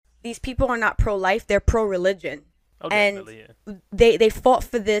these people are not pro-life, they're pro-religion. Oh, And definitely, yeah. they fought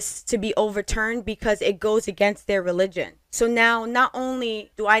for this to be overturned because it goes against their religion. So now not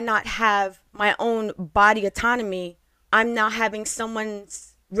only do I not have my own body autonomy, I'm now having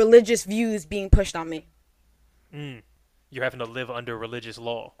someone's religious views being pushed on me. You're having to live under religious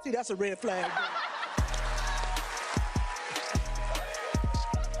law. See, that's a red flag.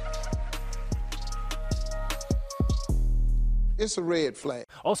 It's a red flag.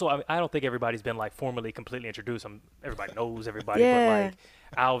 Also, I don't think everybody's been like formally completely introduced. Everybody knows everybody, Yeah. but like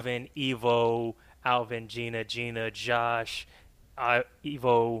Alvin, Evo, Alvin, Gina, Josh,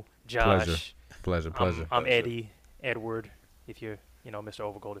 Evo, Josh. Pleasure. I'm Eddie, Edward, if you're, Mr.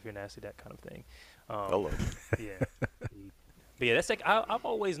 Overgold, if you're nasty, that kind of thing. Hello. Yeah. But yeah, that's like, I've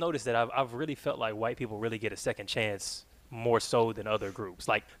always noticed that I've really felt like white people really get a second chance more so than other groups.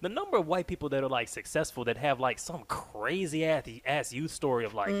 Like the number of white people that are like successful that have like some crazy ass youth story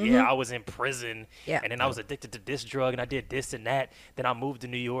of like, yeah, I was in prison and then I was addicted to this drug and I did this and that. Then I moved to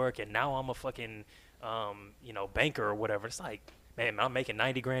New York and now I'm a fucking, banker or whatever. It's like, man, I'm making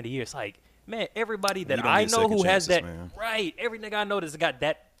 90 grand a year. It's like, man, everybody that I know who has that, right? Every nigga I know that's got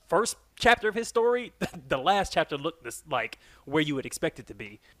that first chapter of his story, the last chapter looked this like where you would expect it to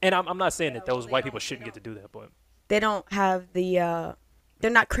be. And I'm not saying that those white people shouldn't get to do that, but They don't have they're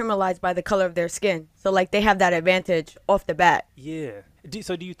not criminalized by the color of their skin. So like they have that advantage off the bat. yeah.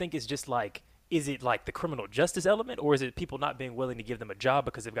 So do you think it's just like, is it like the criminal justice element, or is it people not being willing to give them a job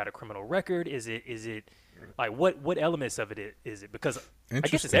because they've got a criminal record? Is it like what elements of it is it? Because I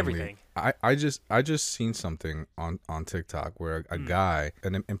guess it's everything. I just seen something on TikTok where a guy,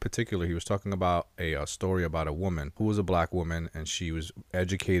 and in particular, he was talking about a story about a woman who was a black woman and she was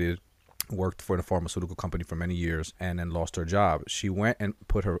educated, worked for a pharmaceutical company for many years, and then lost her job. She went and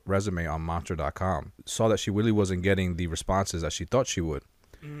put her resume on Monster.com, saw that she really wasn't getting the responses that she thought she would.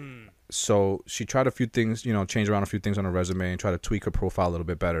 So she tried a few things, change around a few things on her resume and try to tweak her profile a little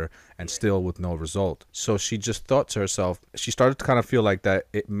bit better, and still with no result. So she just thought to herself, she started to kind of feel like that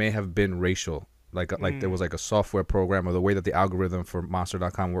it may have been racial. Like there was like a software program or the way that the algorithm for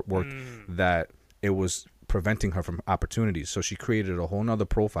Monster.com worked, that it was preventing her from opportunities. So she created a whole nother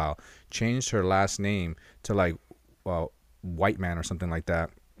profile, changed her last name to like White Man or something like that.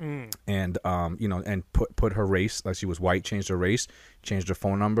 And and put her race, like she was white, changed her race, changed her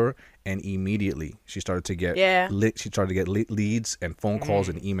phone number, and immediately she started to get leads and phone calls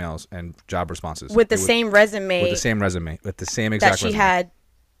and emails and job responses With the same resume. with the same that exact she resume. had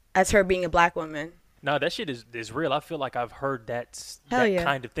as her being a black woman. No, that shit is real. I feel like I've heard that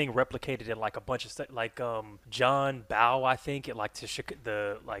kind of thing replicated in like a bunch of like John Bow, I think, at like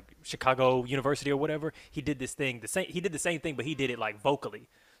the Chicago University or whatever. He did this thing he did the same thing, but he did it like vocally.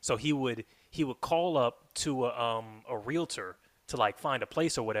 So he would call up to a realtor to like find a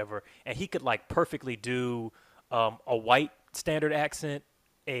place or whatever, and he could like perfectly do a white standard accent,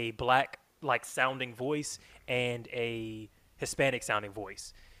 a black like sounding voice, and a Hispanic sounding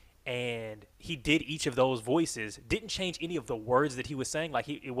voice. And he did each of those voices, didn't change any of the words that he was saying. Like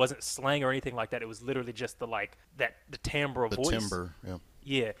it wasn't slang or anything like that. It was literally just the timbre of voice. The timbre, yeah.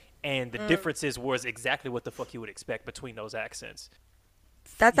 Yeah, and the differences was exactly what the fuck you would expect between those accents.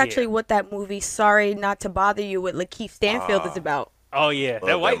 That's actually what that movie Sorry Not to Bother You with Lakeith Stanfield is about. Oh yeah, that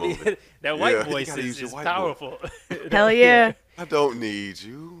Love white that movie. that white Yeah, voice you gotta use your is white powerful. Hell yeah. I don't need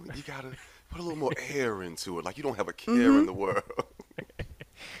you. You gotta put a little more air into it. Like you don't have a care in the world.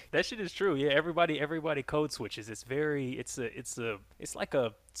 That shit is true. Yeah, everybody code switches. It's like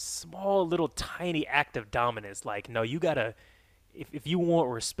a small little tiny act of dominance. Like, no, you gotta, if you want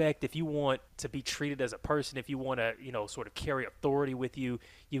respect, if you want to be treated as a person, if you want to, sort of carry authority with you,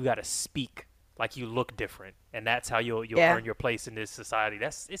 you gotta speak like you look different, and that's how you'll earn your place in this society.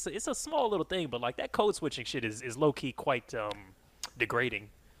 It's a small little thing, but like that code switching shit is low key quite degrading.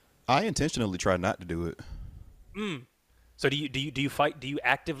 I intentionally try not to do it. So do you fight? Do you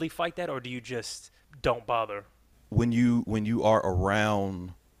actively fight that, or do you just don't bother? When you are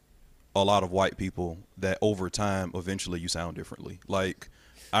around a lot of white people, that over time, eventually you sound differently. Like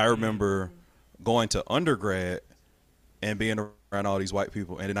I remember going to undergrad and being around all these white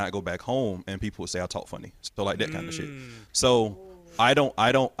people, and then I go back home and people would say I talk funny. So like that kind of shit. So I don't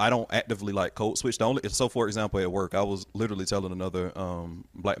actively like code switch. So for example, at work, I was literally telling another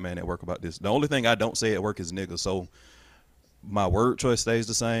black man at work about this. The only thing I don't say at work is nigga. So my word choice stays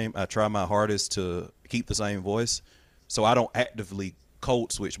the same. I try my hardest to keep the same voice. So I don't actively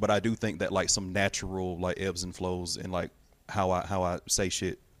code switch, but I do think that like some natural like ebbs and flows in like how I say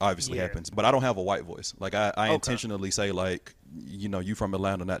shit obviously happens. But I don't have a white voice. Like I intentionally say like, you from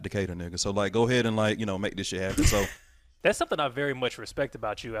Atlanta, not Decatur, nigga. So like go ahead and like, make this shit happen. So That's something I very much respect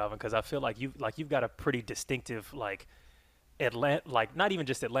about you, Alvin, because I feel like you've got a pretty distinctive Atlanta, like not even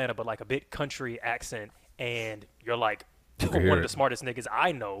just Atlanta, but like a bit country accent, and you're like one of the smartest niggas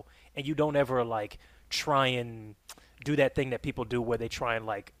I know, and you don't ever like try and do that thing that people do where they try and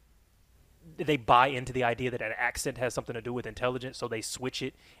like they buy into the idea that an accent has something to do with intelligence, so they switch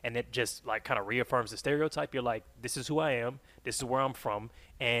it, and it just like kind of reaffirms the stereotype. You're like, this is who I am, this is where I'm from,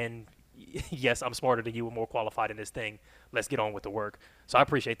 and yes, I'm smarter than you and more qualified in this thing. Let's get on with the work. So I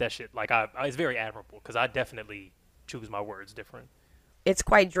appreciate that shit. Like, it's very admirable because I definitely choose my words different. It's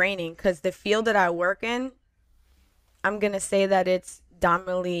quite draining because the field that I work in, I'm going to say that it's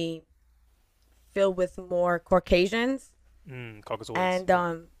dominantly filled with more Caucasians. Caucasoids.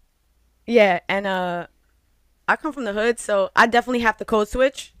 And, yeah, and I come from the hood, so I definitely have to code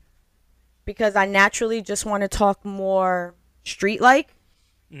switch because I naturally just want to talk more street-like.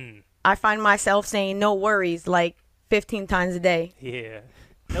 I find myself saying no worries like 15 times a day. Yeah.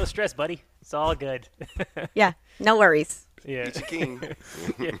 No stress, buddy. It's all good. Yeah, no worries. Yeah. Get your king.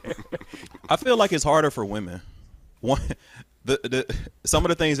 Yeah. I feel like it's harder for women. Some of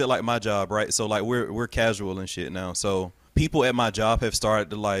the things that like my job, right? So like we're casual and shit now. So people at my job have started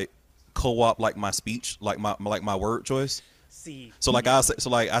to like co-opt like my speech, like my word choice. See. So like I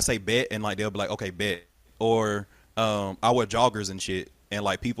say bet, and like they'll be like, okay, bet. Or I wear joggers and shit, and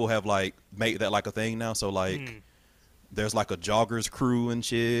like people have like made that like a thing now. So like there's like a joggers crew and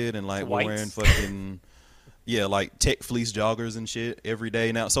shit, and like we're wearing fucking like tech fleece joggers and shit every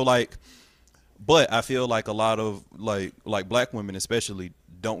day now. So like, but I feel like a lot of like black women especially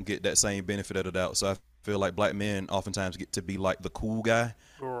don't get that same benefit of the doubt. So I feel like black men oftentimes get to be like the cool guy,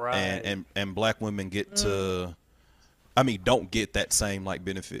 right? And black women get to, don't get that same like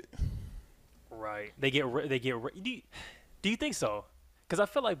benefit. Right. They get. Do you think so? Because I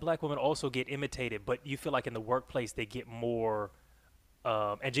feel like black women also get imitated, but you feel like in the workplace they get more.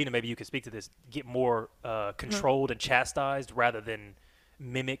 And Gina, maybe you could speak to this. Get more controlled and chastised rather than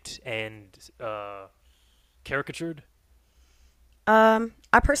mimicked and caricatured. I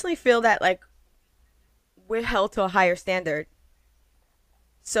personally feel that like we're held to a higher standard.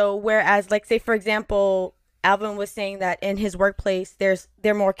 So whereas like say for example, Alvin was saying that in his workplace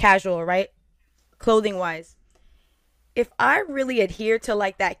they're more casual, right? Clothing wise. If I really adhere to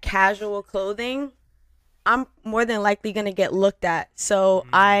like that casual clothing, I'm more than likely going to get looked at. So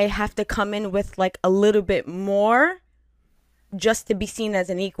I have to come in with like a little bit more just to be seen as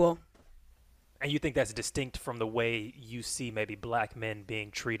an equal. And you think that's distinct from the way you see maybe black men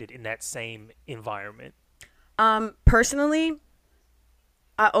being treated in that same environment? Personally,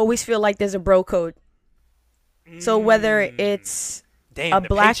 I always feel like there's a bro code. So whether it's Damn, a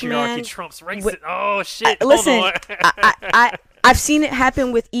black patriarchy man trumps racism. Oh shit! Listen, Hold on. I've seen it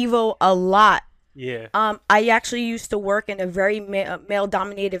happen with Evo a lot. Yeah. I actually used to work in a very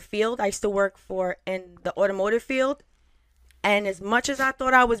male-dominated field. I used to work in the automotive field, and as much as I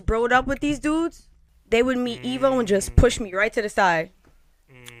thought I was broed up with these dudes, they would meet Evo and just push me right to the side.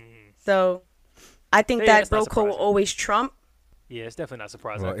 So, I think that bro code will always trump. Yeah, it's definitely not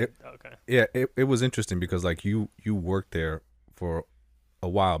surprising. Well, okay. Yeah, it was interesting because like you worked there for a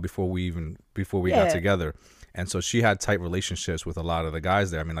while before we got together. And so she had tight relationships with a lot of the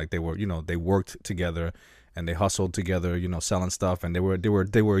guys there. I mean, like they were, they worked together and they hustled together, selling stuff, and they were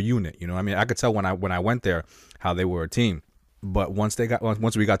a unit. I mean, I could tell when I went there how they were a team. But once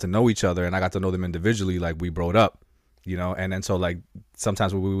we got to know each other and I got to know them individually, like we broed up, and then so like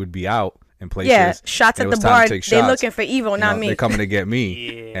sometimes when we would be out in places, shots at the bar, they looking for Evo, not me. They're coming to get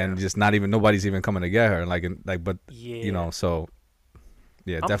me, and just nobody's even coming to get her, so.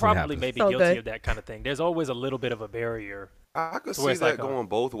 Yeah, I'm definitely probably happens. maybe guilty of that kind of thing. There's always a little bit of a barrier. I could see that going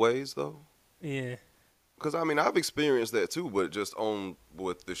both ways, though. Yeah. Because, I mean, I've experienced that, too, but just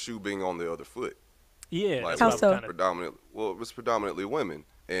with the shoe being on the other foot. Yeah. Like, how so? It's predominantly women.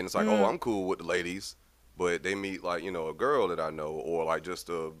 And it's like, oh, I'm cool with the ladies, but they meet, like, a girl that I know, or, like, just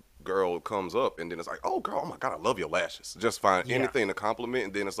a girl comes up, and then it's like, oh, girl, oh, my God, I love your lashes. Just find anything to compliment,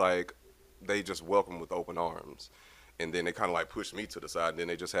 and then it's like they just welcome with open arms. And then they kind of like push me to the side, and then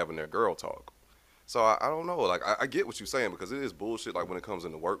they just having their girl talk. So I don't know. Like I get what you're saying because it is bullshit. Like when it comes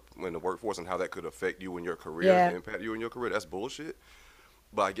in the workforce and how that could affect you in your career, and impact you in your career. That's bullshit.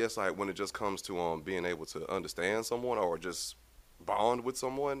 But I guess like when it just comes to being able to understand someone or just bond with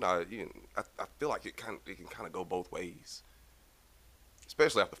someone, I feel like it can kind of go both ways.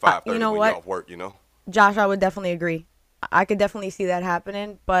 Especially after 5:30 when you're off work. Josh, I would definitely agree. I could definitely see that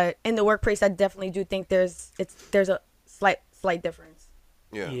happening, but in the workplace, I definitely do think there's a slight difference.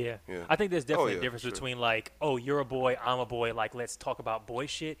 Yeah. I think there's definitely a difference between like, oh, you're a boy, I'm a boy, like let's talk about boy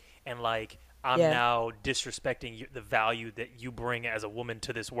shit, and like I'm now disrespecting the value that you bring as a woman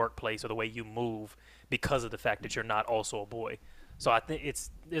to this workplace or the way you move because of the fact that you're not also a boy. So I think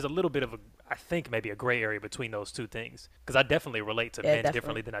there's a little bit of I think maybe a gray area between those two things, because I definitely relate to men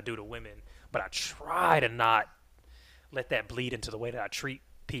differently than I do to women, but I try to not let that bleed into the way that I treat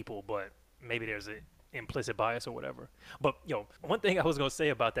people, but maybe there's an implicit bias or whatever. But one thing I was gonna say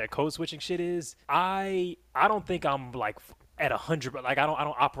about that code switching shit is I don't think I'm like at 100, but like I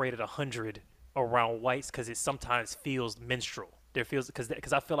don't operate at 100 around whites, because it sometimes feels minstrel.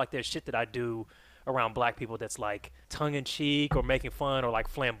 Because I feel like there's shit that I do around black people that's like tongue in cheek or making fun or like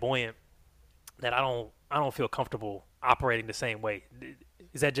flamboyant that I don't feel comfortable operating the same way.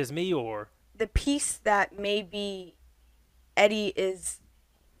 Is that just me, or the piece that maybe Eddie is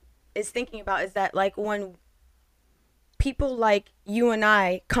thinking about is that, like, when people like you and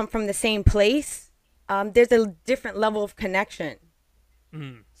I come from the same place, there's a different level of connection.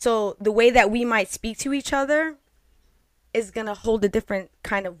 So the way that we might speak to each other is gonna hold a different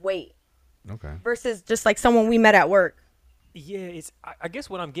kind of weight. Okay. Versus just like someone we met at work. Yeah, I guess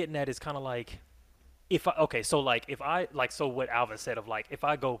what I'm getting at is kind of like, so what Alvin said of like, if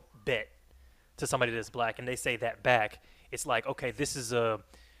I go bet to somebody that's black and they say that back, it's like, okay, this is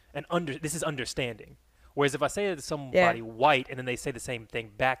understanding. Whereas if I say it to somebody white and then they say the same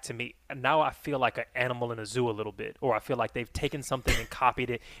thing back to me, now I feel like an animal in a zoo a little bit, or I feel like they've taken something and copied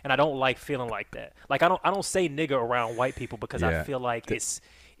it, and I don't like feeling like that. Like I don't say nigga around white people because I feel like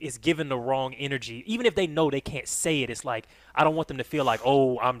it's given the wrong energy. Even if they know they can't say it, it's like I don't want them to feel like,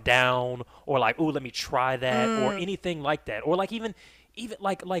 oh, I'm down, or like, oh, let me try that, or anything like that. Or like even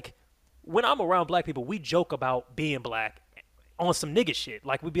like when I'm around black people, we joke about being black on some nigga shit.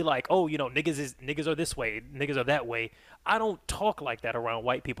 Like we'd be like, oh, niggas are this way, niggas are that way. I don't talk like that around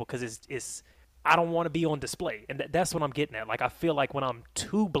white people because it's I don't want to be on display, and that's what I'm getting at. Like I feel like when I'm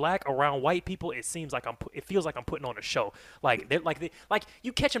too black around white people, it feels like I'm putting on a show. Like like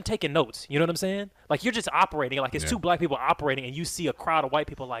you catch them taking notes. You know what I'm saying? Like you're just operating like it's two black people operating, and you see a crowd of white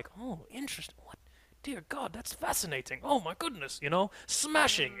people like, oh, interesting. What? Dear God, that's fascinating. Oh my goodness,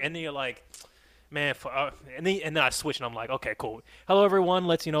 smashing, and then you're like, man, and then I switch and I'm like, okay, cool. Hello everyone,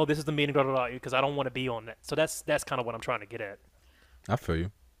 let's this is the meeting, because I don't want to be on that. So that's kind of what I'm trying to get at. I feel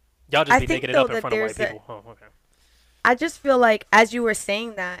you. Y'all just be digging it up in front of white people. Oh, okay. I just feel like, as you were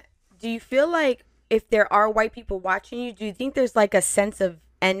saying that, do you feel like if there are white people watching you, do you think there's like a sense of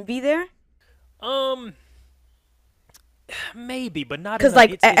envy there? Maybe, but not because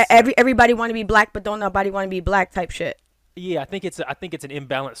like everybody want to be black, but don't nobody want to be black type shit. Yeah, I think it's an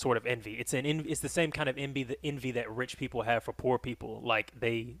imbalanced sort of envy. It's the same kind of envy that rich people have for poor people. Like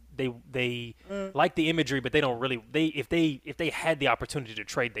they like the imagery, but they don't really. If they had the opportunity to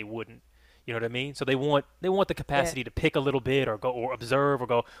trade, they wouldn't. You know what I mean? So they want the capacity to pick a little bit, or go or observe, or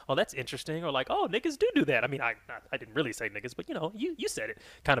go, oh, that's interesting, or like, oh, niggas do that. I mean, I didn't really say niggas, but you said it,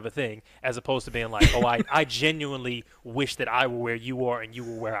 kind of a thing, as opposed to being like, oh, I genuinely wish that I were where you are and you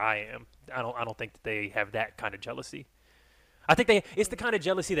were where I am. I don't think that they have that kind of jealousy. I think it's the kind of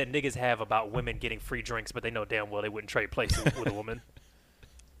jealousy that niggas have about women getting free drinks, but they know damn well they wouldn't trade places with a woman.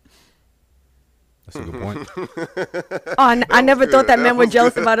 That's a good point. Oh, I never thought that men were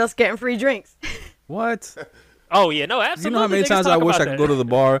jealous about us getting free drinks. What? Oh yeah, no, absolutely. You know how many times I wish I could go to the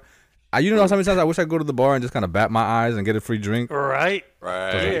bar? How many times I wish I could go to the bar and just kind of bat my eyes and get a free drink? Right.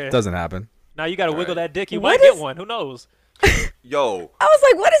 Doesn't happen. Now you got to wiggle that dick. You might get one. Who knows? Yo. I was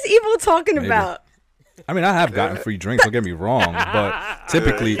like, what is Evo talking about? I mean, I have gotten free drinks. Don't get me wrong, but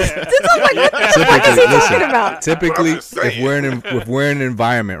typically, typically, if we're in an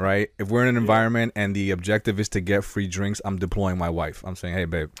environment, right? If we're in an environment and the objective is to get free drinks, I'm deploying my wife. I'm saying, hey,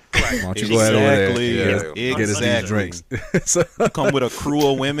 babe, why don't you go ahead over there? Get us these drinks. So, you come with a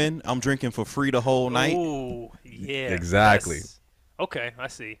crew of women. I'm drinking for free the whole night. Ooh, yeah. Exactly. Okay, I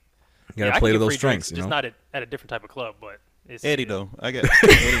see. You gotta play to those strengths, just not at a different type of club, but it's Eddie though. I got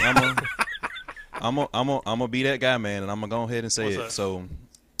Eddie. I'm gonna be that guy, man, and I'm gonna go ahead and say What's it. up? So,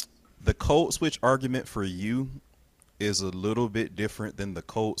 the code switch argument for you is a little bit different than the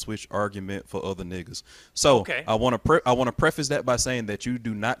code switch argument for other niggas. So, okay. I want to preface that by saying that you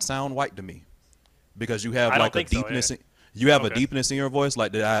do not sound white to me, because you have like a deepness. You have a deepness in your voice,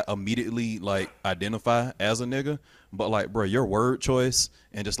 like that I immediately like identify as a nigga. But like, bro, your word choice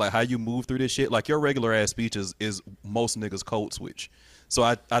and just like how you move through this shit, like your regular ass speech is most niggas code switch. So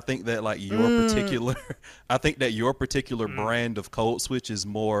I think that like your particular brand of code switch is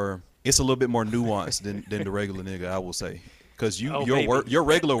more, it's a little bit more nuanced than the regular nigga, I will say, because your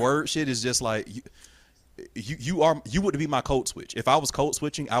regular word shit is just like you would be my code switch. If I was code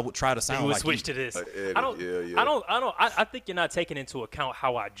switching, I would try to sound like switch to this. Eddie, I think you're not taking into account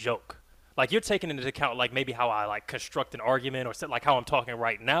how I joke. Like you're taking into account like maybe how I like construct an argument or like how I'm talking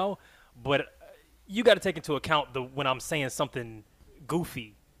right now, but you got to take into account when I'm saying something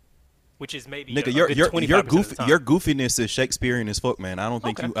goofy, which is maybe nigga, your goofiness is Shakespearean as fuck, man. I don't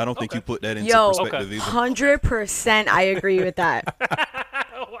think you put that into perspective either. 100% I agree with that.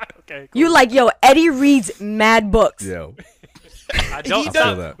 Okay, cool. You like, yo, Eddie reads mad books. Yo. I don't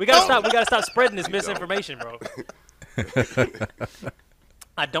stop. We gotta stop spreading this misinformation, bro.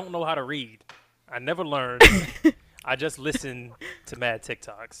 I don't know how to read. I never learned. I just listen to mad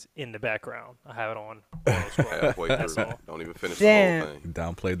TikToks in the background. I have it on. That's all. Don't even finish the whole thing.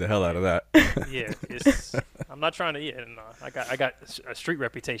 Downplayed the hell out of that. Yeah, I'm not trying to. Yeah, no, I got a street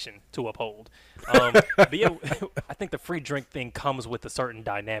reputation to uphold. But yeah, I think the free drink thing comes with a certain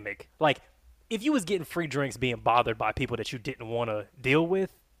dynamic. Like, if you was getting free drinks being bothered by people that you didn't want to deal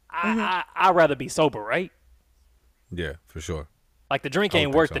with, I'd rather be sober, right? Yeah, for sure. Like the drink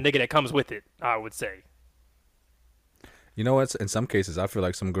ain't worth the nigga that comes with it, I would say. You know what? In some cases, I feel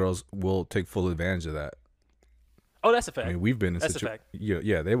like some girls will take full advantage of that. Oh, that's a fact. I mean, we've been in situations.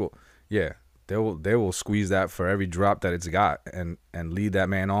 Yeah, they will. Yeah, they will squeeze that for every drop that it's got, and lead that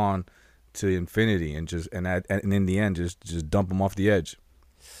man on to infinity, and in the end, just dump him off the edge.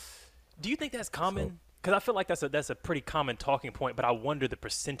 Do you think that's common? Because I feel like that's a pretty common talking point, but I wonder the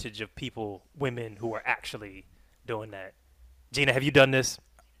percentage of women who are actually doing that. Gina, have you done this?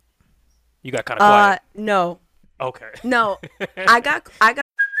 You got kind of quiet. No. Okay. No, I got.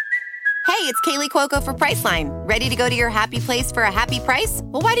 Hey, it's Kaylee Cuoco for Priceline. Ready to go to your happy place for a happy price?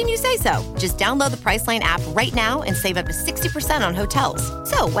 Well, why didn't you say so? Just download the Priceline app right now and save up to 60% on hotels.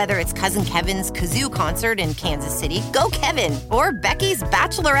 So whether it's Cousin Kevin's Kazoo Concert in Kansas City, go Kevin, or Becky's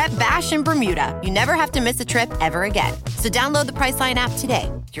Bachelorette Bash in Bermuda, you never have to miss a trip ever again. So download the Priceline app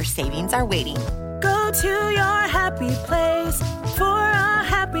today. Your savings are waiting. Go to your happy place for a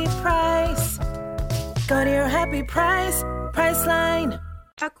happy price. Go to your happy price, Priceline.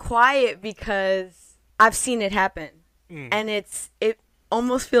 I got quiet because I've seen it happen. And it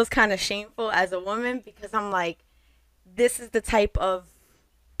almost feels kind of shameful as a woman because I'm like, this is the type of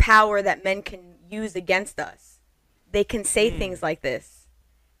power that men can use against us. They can say things like this.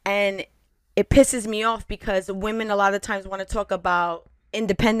 And it pisses me off because women a lot of times want to talk about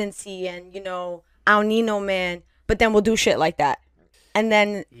independency and, I don't need no man, but then we'll do shit like that. And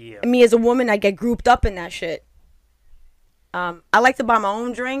then me as a woman, I get grouped up in that shit. I like to buy my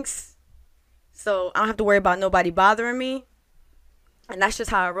own drinks, so I don't have to worry about nobody bothering me. And that's just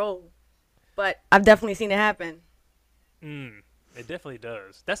how I roll. But I've definitely seen it happen. It definitely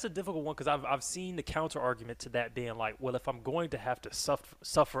does. That's a difficult one because I've seen the counter argument to that being like, well, if I'm going to have to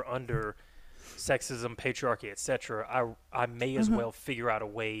suffer under sexism, patriarchy, etc., I may as well figure out a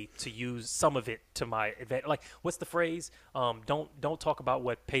way to use some of it to my advantage. Like, what's the phrase? Don't talk about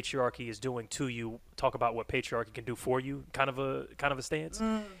what patriarchy is doing to you. Talk about what patriarchy can do for you. Kind of a stance.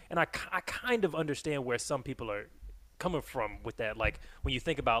 And I kind of understand where some people are coming from with that. Like when you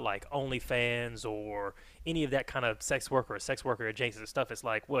think about like OnlyFans or any of that kind of sex worker adjacent stuff, it's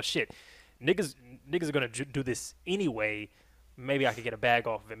like, well, shit, niggas are gonna do this anyway. Maybe I could get a bag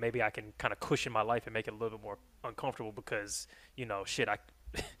off of it. Maybe I can kind of cushion my life and make it a little bit more uncomfortable because, shit,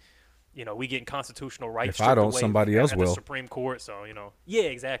 we getting constitutional rights. If I don't, somebody else will. The Supreme Court, so, Yeah,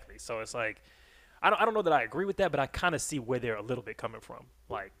 exactly. So it's like, I don't know that I agree with that, but I kind of see where they're a little bit coming from.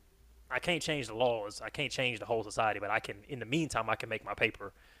 Like, I can't change the laws. I can't change the whole society, but I can, in the meantime, I can make my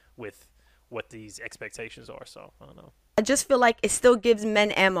paper with what these expectations are. So, I don't know. I just feel like it still gives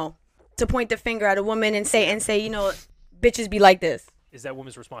men ammo to point the finger at a woman and say, bitches be like this. Is that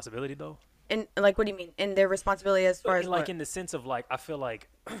women's responsibility though? And like, what do you mean? In their responsibility as far as like what? In the sense of like, I feel like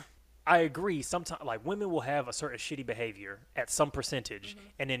I agree. Sometimes like women will have a certain shitty behavior at some percentage,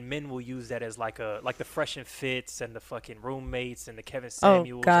 and then men will use that as like the Fresh and Fits and the fucking Roommates and the Kevin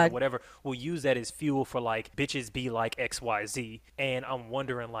Samuels and whatever will use that as fuel for like bitches be like XYZ. And I'm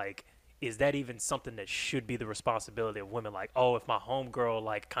wondering like, is that even something that should be the responsibility of women? Like, oh, if my homegirl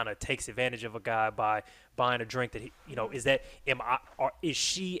like kind of takes advantage of a guy by buying a drink that is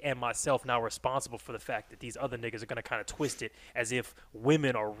she and myself now responsible for the fact that these other niggas are gonna kind of twist it as if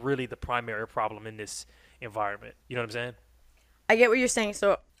women are really the primary problem in this environment? You know what I'm saying? I get what you're saying.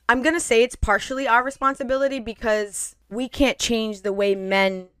 So I'm gonna say it's partially our responsibility because we can't change the way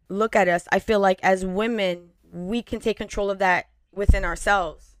men look at us. I feel like as women, we can take control of that within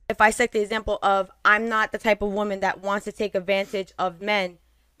ourselves. If I set the example of I'm not the type of woman that wants to take advantage of men,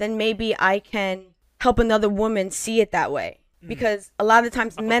 then maybe I can help another woman see it that way. Because a lot of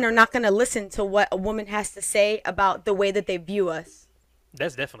times men are not going to listen to what a woman has to say about the way that they view us.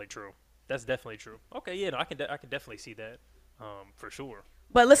 That's definitely true. Okay, yeah, no, I can definitely see that for sure.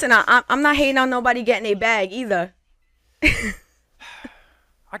 But listen, I'm not hating on nobody getting a bag either.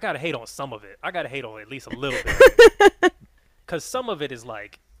 I gotta hate on some of it. I gotta hate on at least a little bit, because some of it is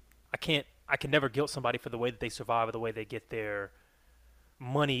like, I can never guilt somebody for the way that they survive or the way they get their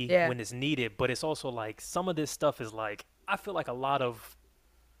money when it's needed. But it's also like some of this stuff is like, I feel like a lot of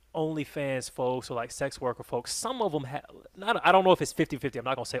OnlyFans folks or like sex worker folks, some of them have not. I don't know if it's 50-50. I'm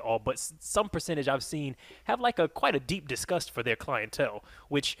not gonna say all, but some percentage I've seen have like quite a deep disgust for their clientele,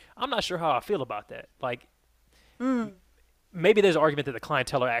 which I'm not sure how I feel about that. Like. Maybe there's an argument that the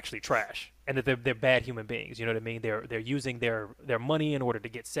clientele are actually trash and that they're bad human beings. You know what I mean? They're using their money in order to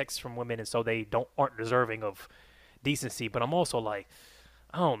get sex from women, and so they aren't deserving of decency. But I'm also like,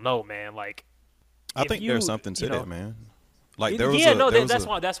 I don't know, man. Like, I think there's something to that, man. Like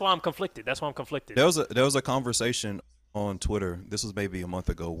that's why I'm conflicted. That's why I'm conflicted. There was a conversation on Twitter. This was maybe a month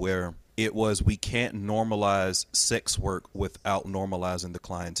ago where it was, we can't normalize sex work without normalizing the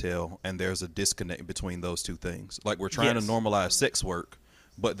clientele, and there's a disconnect between those two things. Like, we're trying to normalize sex work,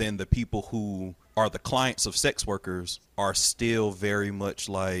 but then the people who are the clients of sex workers are still very much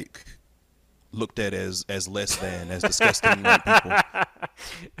like looked at as less than, as disgusting white people.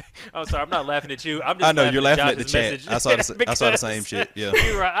 I'm sorry, I'm not laughing at you. I'm just I know you're laughing at the chat. I saw the same shit. Yeah,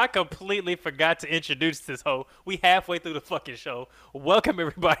 you're right. I completely forgot to introduce this hoe. We halfway through the fucking show. Welcome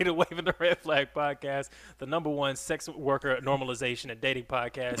everybody to Waving the Red Flag podcast, the #1 sex worker normalization and dating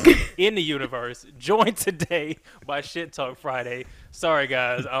podcast in the universe. Joined today by Shit Talk Friday. Sorry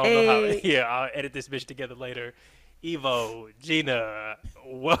guys, I don't know how. Yeah, I'll edit this bitch together later. Evo, Gina,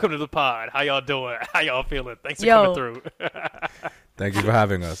 welcome to the pod. How y'all doing? How y'all feeling? Thanks for coming through. Thank you for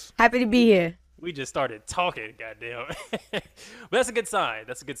having us. Happy to be here. We just started talking, goddamn. But that's a good sign.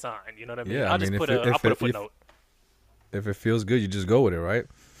 That's a good sign. You know what I mean? Yeah, I'll put a footnote. If it feels good, you just go with it, right?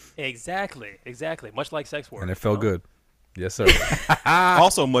 Exactly. Much like sex work. And it felt good. Yes, sir.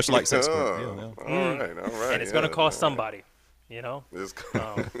 Also much like sex work. Yeah. All right. And it's going to cost somebody, you know? With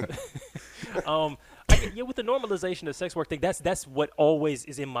the normalization of sex work thing, that's what always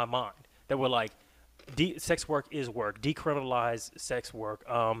is in my mind. That we're like, sex work is work. Decriminalize sex work.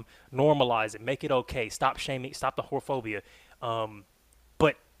 Normalize it. Make it okay. Stop shaming. Stop the whorephobia.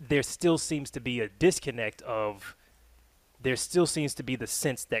 But there still seems to be a disconnect of. There still seems to be the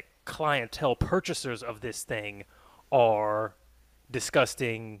sense that clientele purchasers of this thing are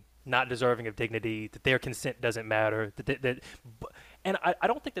disgusting, not deserving of dignity. That their consent doesn't matter. And I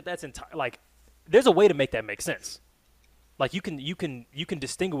don't think that that's like. There's a way to make that make sense. Like you can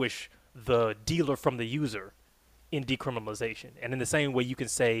distinguish the dealer from the user in decriminalization. And in the same way you can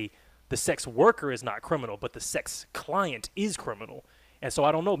say the sex worker is not criminal, but the sex client is criminal. And so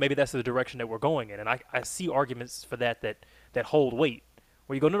I don't know, maybe that's the direction that we're going in. And I see arguments for that hold weight.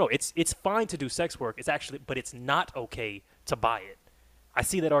 Where you go, no, it's fine to do sex work. It's actually, but it's not okay to buy it. I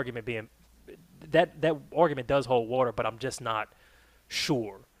see that argument being that argument does hold water, but I'm just not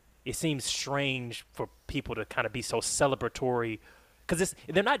sure. It seems strange for people to kind of be so celebratory, because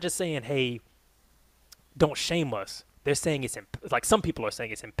they're not just saying, hey, don't shame us. They're saying it's like some people are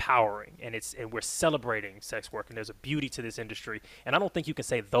saying it's empowering, and we're celebrating sex work, and there's a beauty to this industry. And I don't think you can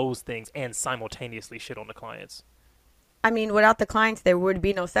say those things and simultaneously shit on the clients. I mean, without the clients, there would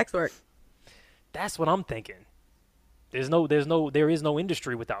be no sex work. That's what I'm thinking. There is no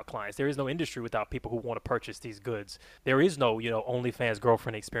industry without clients. There is no industry without people who want to purchase these goods. There is no, OnlyFans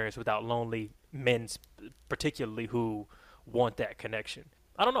girlfriend experience without lonely men, particularly who want that connection.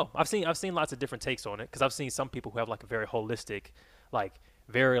 I don't know. I've seen lots of different takes on it, because I've seen some people who have like a very holistic,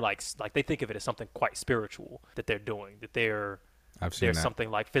 very they think of it as something quite spiritual that they're doing. That they're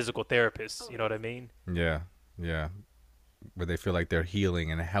something like physical therapists. You know what I mean? Yeah. Where they feel like they're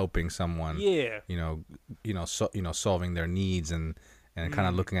healing and helping someone. Yeah. Solving their needs and kind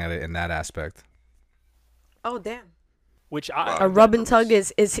of looking at it in that aspect. Oh damn. Which a rub and tug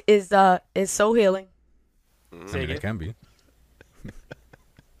is so healing. I mean, it can be.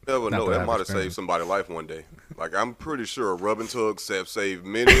 Never know. That might have saved somebody's life one day. Like, I'm pretty sure rub and tugs have saved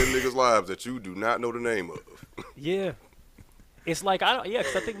many niggas' lives that you do not know the name of. Yeah. It's like,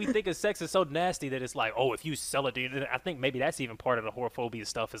 because I think we think of sex as so nasty that it's like, oh, if you sell it, I think maybe that's even part of the whorephobia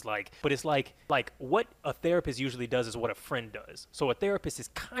stuff is like, but it's like what a therapist usually does is what a friend does. So a therapist is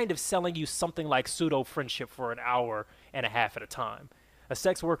kind of selling you something like pseudo friendship for an hour and a half at a time. A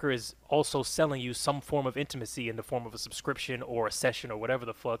sex worker is also selling you some form of intimacy in the form of a subscription or a session or whatever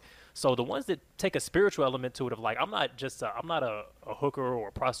the fuck. So the ones that take a spiritual element to it of like, I'm not a hooker or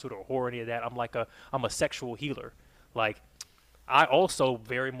a prostitute or whore or any of that. I'm a sexual healer. Like, I also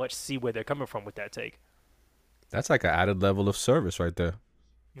very much see where they're coming from with that take. That's like an added level of service right there.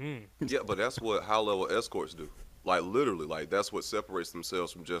 Yeah, but that's what high-level escorts do. Like literally, like that's what separates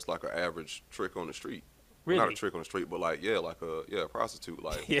themselves from just like an average trick on the street. Really? Not a trick on the street, but like like a prostitute.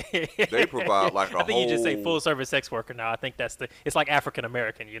 Like Yeah. they provide like a I think whole. you just say full service sex worker now. I think it's like African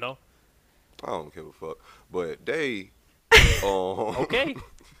American, you know? I don't give a fuck, but they. Okay.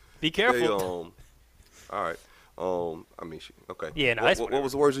 Be careful. All right. I mean, okay. Yeah, no, what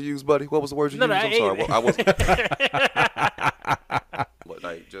was the words you used, buddy? What was the words you used? I'm sorry. I wasn't. But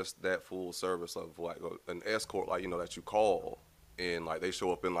like just that full service of like an escort, like that you call and like they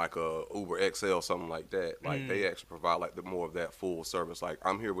show up in like a Uber XL, something like that. Like they actually provide like the more of that full service. Like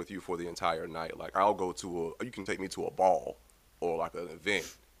I'm here with you for the entire night. Like I'll go to you can take me to a ball or like an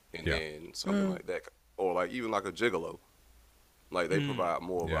event and then something like that, or like even like a gigolo. Like they provide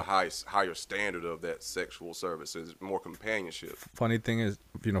more of a higher standard of that sexual service. It's more companionship. Funny thing is,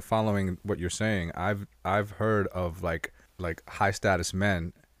 following what you're saying, I've heard of like high status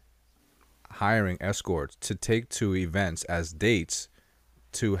men hiring escorts to take to events as dates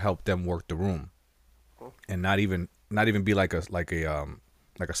to help them work the room, and not even be like a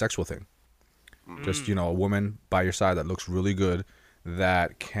sexual thing. Just a woman by your side that looks really good,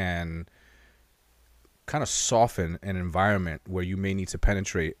 that can kind of soften an environment where you may need to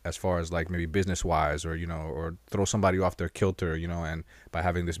penetrate as far as like maybe business wise, or or throw somebody off their kilter, and by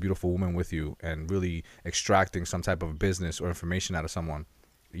having this beautiful woman with you and really extracting some type of business or information out of someone,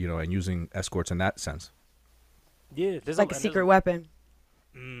 and using escorts in that sense. Yeah, it's like a secret weapon.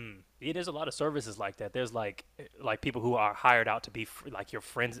 Yeah, there's a lot of services like that. There's like people who are hired out to be like your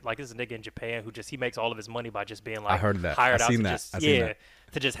friends. Like there's a nigga in Japan who he makes all of his money by just being like I heard that. hired I've out seen to that. just I've seen that.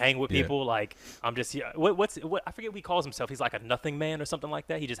 to just hang with people. Like I'm just what I forget what he calls himself. He's like a nothing man or something like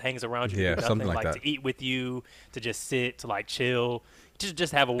that. He just hangs around you to do nothing, something like that. to eat with you, to just sit, to like chill,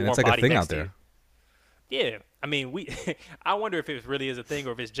 just have a warm it's like body a thing next out to there. you. Yeah, I mean, I wonder if it really is a thing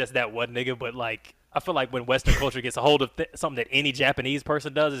or if it's just that one nigga. But like, I feel like when Western culture gets a hold of something that any Japanese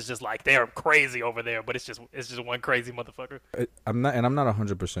person does, it's just like they're crazy over there. But it's just one crazy motherfucker. I'm not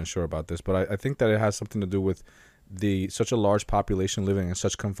 100% sure about this, but I think that it has something to do with such a large population living in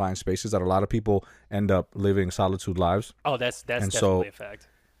such confined spaces that a lot of people end up living solitude lives. Oh, that's definitely a fact.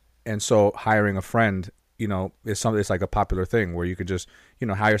 And so hiring a friend, it's like a popular thing where you could just,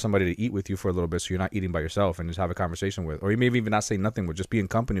 hire somebody to eat with you for a little bit, so you're not eating by yourself, and just have a conversation with, or you maybe even not say nothing, but just be in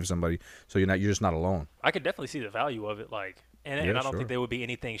company of somebody, so you're just not alone. I could definitely see the value of it, like, and I don't think there would be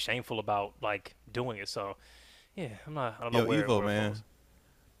anything shameful about like doing it. So, yeah, I don't know where. Evo, man.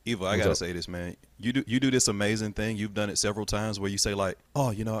 Evo, I gotta say this, man. You do this amazing thing. You've done it several times where you say like,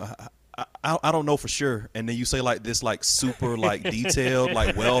 oh, I don't know for sure, and then you say like this like super like detailed,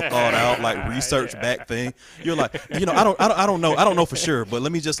 like well thought out, like research back thing. You're like, I don't know for sure, but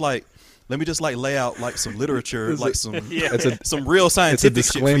let me just like lay out like some literature, like some real scientific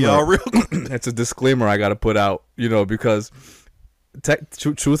shit for y'all. Real It's a disclaimer I gotta put out, because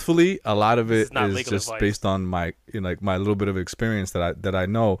truthfully, a lot of it is just advice. based on my my little bit of experience that I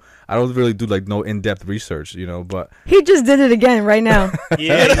know. I don't really do like no in-depth research, but he just did it again right now.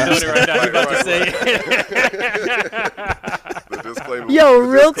 Yeah, he's doing it right now. He's about to say The disclaimer. Yo,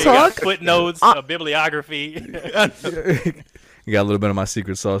 real talk. Footnotes, a bibliography. You got a little bit of my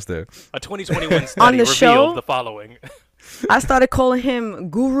secret sauce there. A 2021 study On the revealed show? the following. I started calling him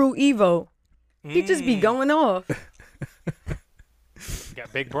Guru Evo. He just be going off.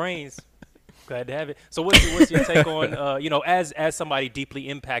 Got big brains. Glad to have it. So what's your take on as somebody deeply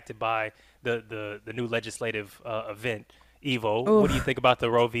impacted by the new legislative event, Evo? Oof. What do you think about the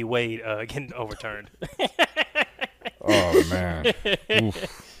Roe v. Wade getting overturned? Oh man,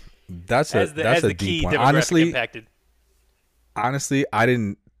 oof. That's a deep one. Honestly, I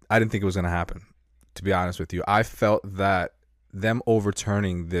didn't think it was gonna happen. To be honest with you, I felt that them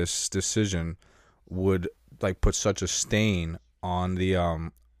overturning this decision would like put such a stain on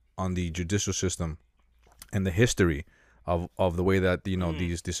the judicial system and the history of the way that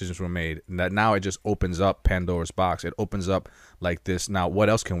these decisions were made, and that now it just opens up Pandora's box. It opens up like this. Now what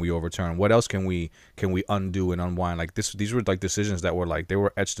else can we overturn? What else can we undo and unwind? Like these were like decisions that were like they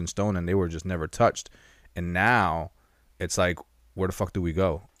were etched in stone and they were just never touched, and now it's like, where the fuck do we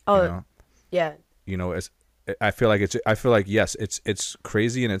go? Yeah. I feel like yes, it's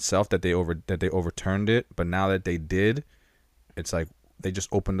crazy in itself that they overturned it, but now that they did, it's like they just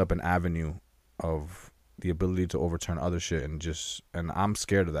opened up an avenue of the ability to overturn other shit, and I'm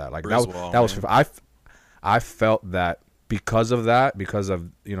scared of that. Like I felt that because of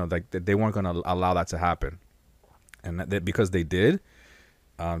like they weren't gonna allow that to happen, and that because they did,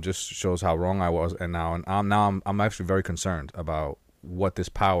 just shows how wrong I was. And now I'm actually very concerned about what this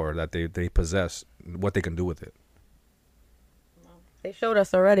power that they possess, what they can do with it. They showed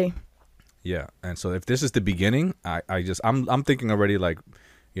us already. Yeah, and so if this is the beginning, I'm thinking already like,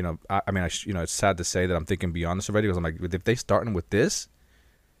 it's sad to say that I'm thinking beyond this already because I'm like, if they starting with this,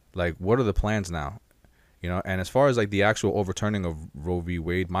 like, what are the plans now? And as far as like the actual overturning of Roe v.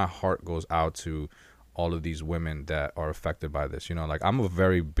 Wade, my heart goes out to all of these women that are affected by this. Like I'm a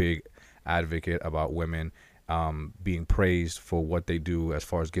very big advocate about women being praised for what they do as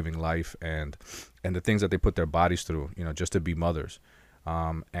far as giving life and the things that they put their bodies through, just to be mothers,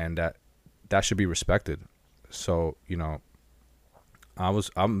 and that should be respected. So, at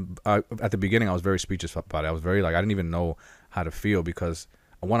the beginning, I was very speechless about it. I was very like, I didn't even know how to feel because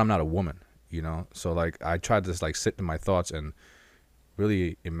one, I'm not a woman, so like I tried to like sit in my thoughts and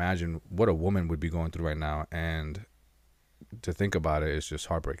really imagine what a woman would be going through right now. And to think about it is just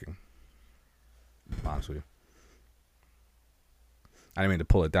heartbreaking. Honestly, I didn't mean to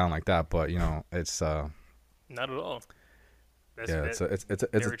pull it down like that, but it's not at all.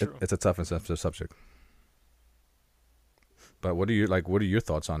 It's a tough and sensitive subject. But what are your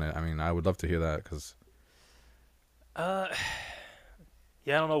thoughts on it? I mean, I would love to hear that because.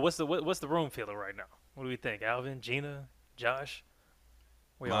 Yeah, I don't know. What's the room feeling right now? What do we think, Alvin, Gina, Josh?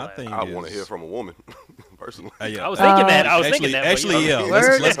 I want to hear from a woman, personally. Yeah. I was thinking that. Actually, yeah.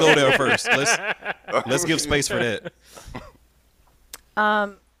 Let's go there first. Let's give space for that.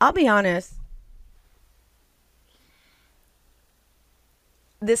 I'll be honest.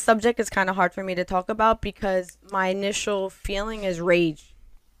 This subject is kind of hard for me to talk about because my initial feeling is rage.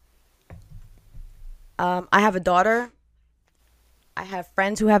 I have a daughter. I have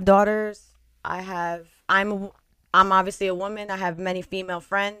friends who have daughters. I'm obviously a woman. I have many female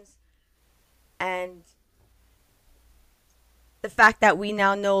friends. And the fact that we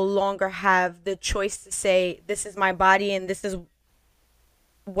now no longer have the choice to say, this is my body and this is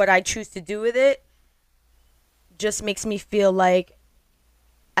what I choose to do with it, just makes me feel like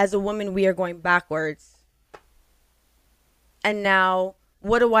as a woman, we are going backwards. And now,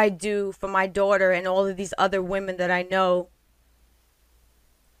 what do I do for my daughter and all of these other women that I know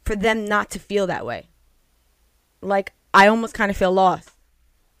for them not to feel that way? Like, I almost kind of feel lost.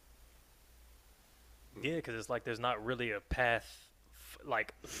 Yeah, because it's like there's not really a path.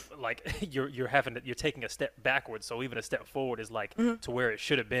 Like you're taking a step backwards. So even a step forward is like to where it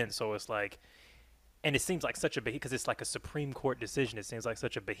should have been. So it's like. And it seems like because it's like a Supreme Court decision. It seems like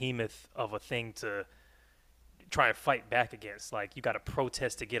such a behemoth of a thing to try and fight back against. Like you got to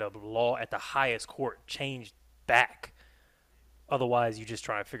protest to get a law at the highest court changed back. Otherwise, you just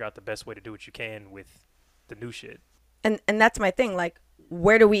try and figure out the best way to do what you can with the new shit. And that's my thing. Like,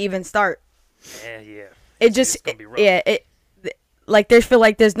 where do we even start? Yeah. It's gonna be rough. Like they feel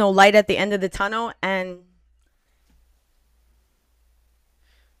like there's no light at the end of the tunnel, and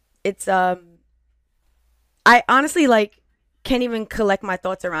it's I honestly can't even collect my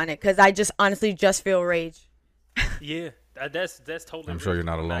thoughts around it because I just honestly just feel rage. Yeah, that's totally. I'm sure you're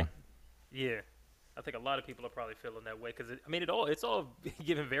not alone. Yeah, I think a lot of people are probably feeling that way because it's all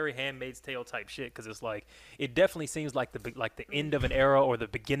giving very Handmaid's Tale type shit because it's like it definitely seems like the end of an era or the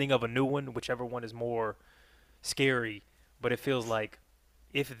beginning of a new one, whichever one is more scary. But it feels like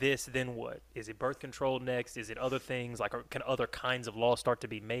if this, then what? Is it birth control next? Is it other things can other kinds of laws start to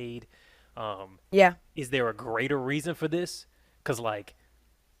be made? Yeah. Is there a greater reason for this? Because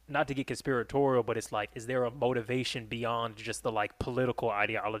not to get conspiratorial, but it's like, is there a motivation beyond just the political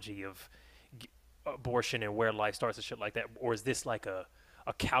ideology of abortion and where life starts and shit like that, or is this like a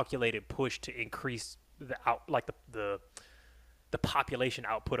calculated push to increase the population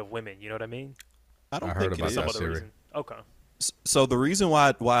output of women? You know what I mean? I heard about that theory. Okay. So the reason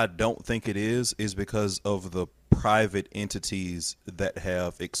why I don't think it is because of the private entities that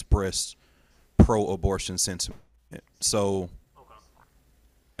have expressed pro-abortion sentiment. So,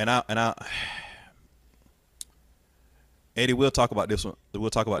 and I, Eddie, we'll talk about this one. We'll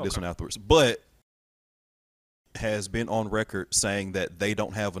talk about this one afterwards. But has been on record saying that they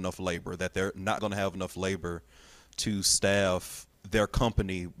don't have enough labor, that they're not going to have enough labor to staff their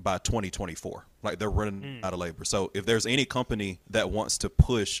company by 2024. Like they're running out of labor. So if there's any company that wants to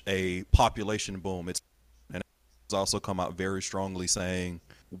push a population boom, it's also come out very strongly saying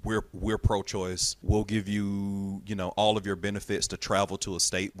we're pro-choice. We'll give you, all of your benefits to travel to a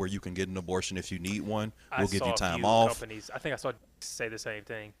state where you can get an abortion if you need one. We'll give you time off. Companies, I think I saw say the same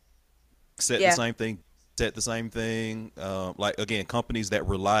thing. Said the same thing. Again, companies that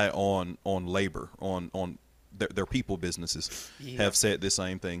rely on labor, on their people businesses have said the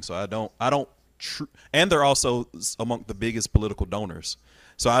same thing. So I don't and they're also among the biggest political donors.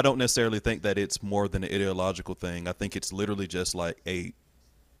 So I don't necessarily think that it's more than an ideological thing. I think it's literally just like a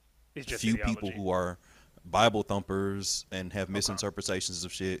few people who are Bible thumpers and have misinterpretations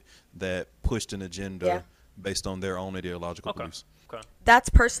of shit that pushed an agenda based on their own ideological beliefs. Okay. That's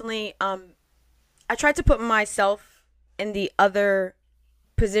personally, I tried to put myself in the other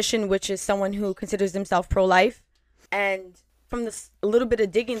position, which is someone who considers themselves pro-life. And from the little bit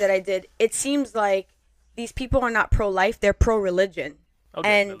of digging that I did, it seems like these people are not pro-life, they're pro-religion. Oh,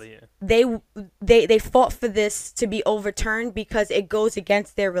 and definitely, they fought for this to be overturned because it goes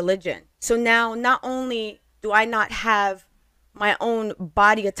against their religion. So now, not only do I not have my own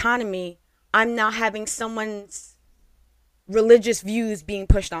body autonomy, I'm now having someone's religious views being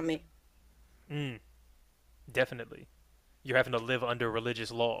pushed on me. Definitely. You're having to live under religious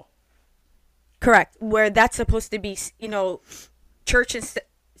law. Correct. Where that's supposed to be, church and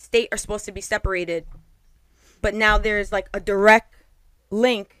state are supposed to be separated. But now there's like a direct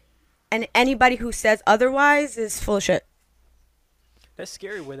link, and anybody who says otherwise is full of shit. That's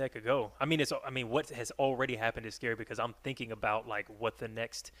scary where that could go. I mean, what has already happened is scary because I'm thinking about like what the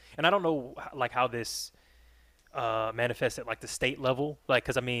next, and I don't know like how this manifests at like the state level. Like,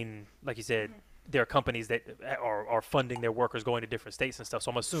 because I mean, like you said, there are companies that are funding their workers going to different states and stuff.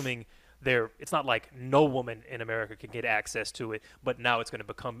 So I'm assuming it's not like no woman in America can get access to it, but now it's going to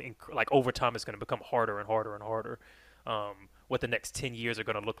become like over time it's going to become harder and harder and harder. What the next 10 years are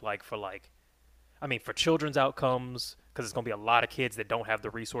going to look like for for children's outcomes, because it's going to be a lot of kids that don't have the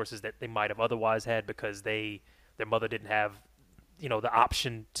resources that they might have otherwise had because their mother didn't have, the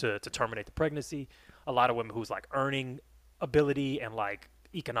option to terminate the pregnancy. A lot of women whose like earning ability and like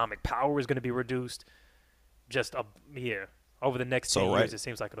economic power is going to be reduced. Over the next 10 years, it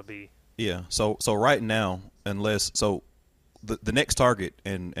seems like it'll be. Yeah. So right now, the next target,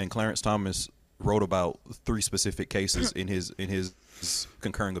 and Clarence Thomas wrote about 3 specific cases in his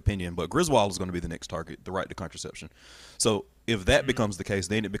concurring opinion, but Griswold is going to be the next target, the right to contraception. So if that becomes the case,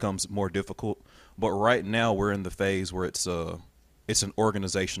 then it becomes more difficult. But right now we're in the phase where it's an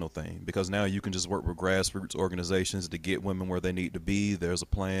organizational thing, because now you can just work with grassroots organizations to get women where they need to be. There's a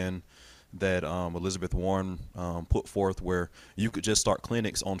plan that Elizabeth Warren put forth where you could just start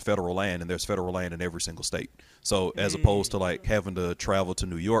clinics on federal land, and there's federal land in every single state. So as opposed to like having to travel to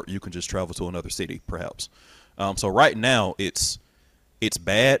New York, you can just travel to another city perhaps. So right now it's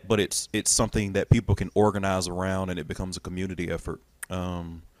bad, but it's something that people can organize around, and it becomes a community effort.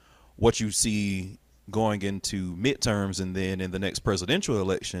 What you see going into midterms and then in the next presidential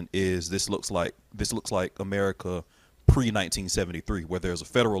election is this looks like America pre-1973, where there's a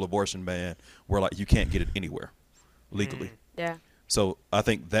federal abortion ban where like you can't get it anywhere legally. Yeah. So I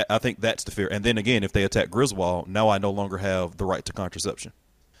think that's the fear. And then again, if they attack Griswold, now I no longer have the right to contraception.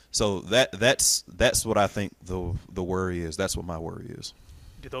 So that's what I think the worry is. That's what my worry is.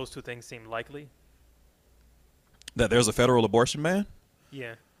 Do those two things seem likely? That there's a federal abortion ban?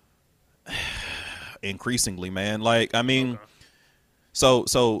 Yeah. Increasingly, man. Like, I mean, so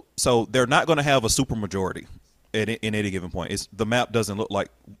they're not going to have a supermajority in any given point. The map doesn't look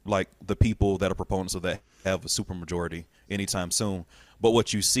like the people that are proponents of that have a supermajority anytime soon. But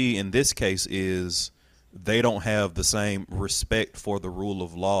what you see in this case is they don't have the same respect for the rule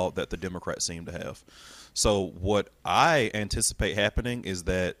of law that the Democrats seem to have. So what I anticipate happening is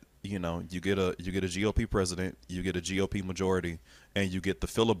that, you get a GOP president, you get a GOP majority, and you get the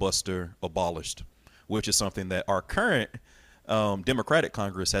filibuster abolished, which is something that our current Democratic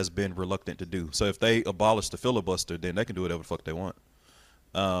Congress has been reluctant to do. So if they abolish the filibuster, then they can do whatever the fuck they want.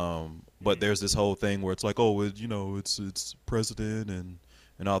 But there's this whole thing where it's like, it's president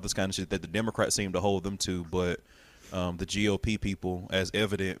and all this kind of shit that the Democrats seem to hold them to, but the GOP people, as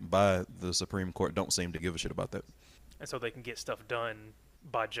evident by the Supreme Court, don't seem to give a shit about that. And so they can get stuff done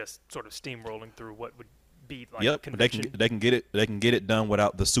by just sort of steamrolling through what would be like. Yep, convention. they can get it done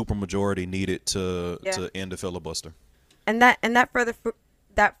without the supermajority needed to end the filibuster. And that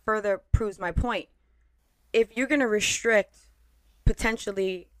further proves my point. If you're going to restrict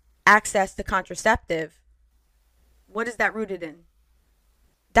potentially access to contraceptive, what is that rooted in?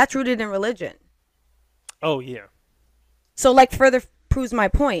 That's rooted in religion. Oh yeah. So like further proves my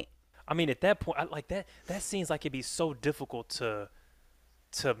point. I mean, at that point, that seems like it'd be so difficult to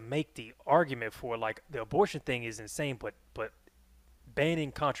make the argument for, like, the abortion thing is insane, but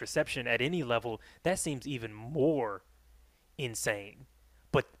banning contraception at any level, that seems even more insane.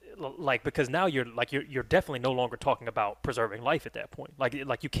 But like, because now you're definitely no longer talking about preserving life at that point.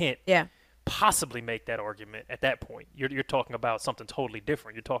 Like you can't possibly make that argument at that point. You're talking about something totally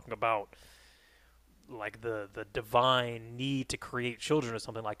different. You're talking about like the divine need to create children or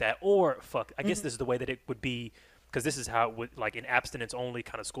something like that. Or I guess this is the way that it would be, because this is how it would, like in abstinence only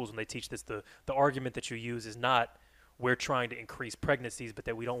kind of schools when they teach this, the argument that you use is not we're trying to increase pregnancies, but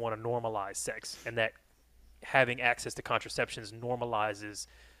that we don't want to normalize sex, and that having access to contraceptions normalizes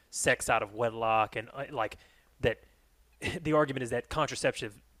sex out of wedlock, and like that. The argument is that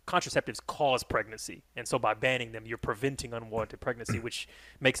contraceptives cause pregnancy, and so by banning them, you're preventing unwanted pregnancy, which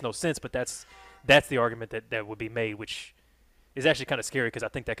makes no sense. But that's the argument that would be made, which is actually kind of scary because I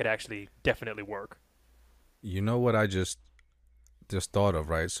think that could actually definitely work. You know what I just thought of,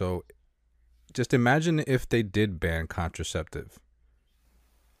 right? So just imagine if they did ban contraceptive.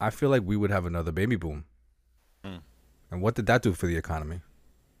 I feel like we would have another baby boom. And what did that do for the economy?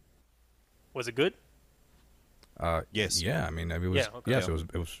 Was it good? Yes. Yeah, I mean, it was. Yeah, okay. Yes,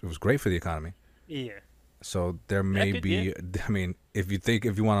 it was great for the economy. Yeah. So there may could- be. yeah. I mean, if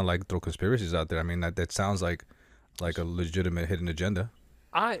you want to like throw conspiracies out there, I mean that sounds like a legitimate hidden agenda.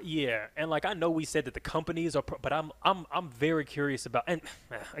 And like I know we said that the companies are, but I'm very curious about, and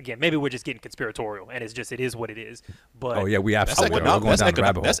again, maybe we're just getting conspiratorial, and it is what it is. But Oh yeah, we That's, absolutely are. We're going down the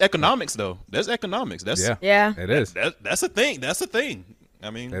rabbit hole. that's economics, though. That's economics. That's Yeah. It is. That's a thing. That's a thing. I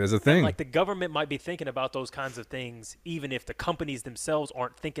mean, It is a thing. like the government might be thinking about those kinds of things, even if the companies themselves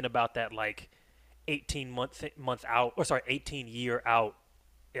aren't thinking about that, like 18 year out,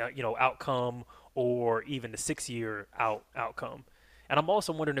 outcome, or even the 6 year outcome. And I'm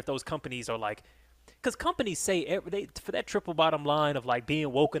also wondering if those companies are like, because companies say for that triple bottom line of like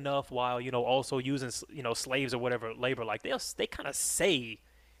being woke enough while also using slaves or whatever labor, like they kind of say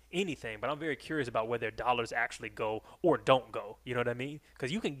anything, but I'm very curious about where their dollars actually go or don't go. You know what I mean? Because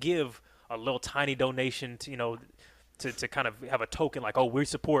you can give a little tiny donation to to kind of have a token like, oh, we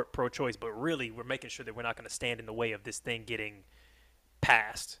support pro-choice, but really we're making sure that we're not going to stand in the way of this thing getting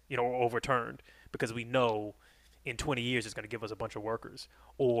passed, or overturned, because we know in 20 years it's going to give us a bunch of workers,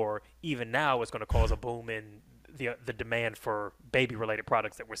 or even now it's going to cause a boom in the demand for baby-related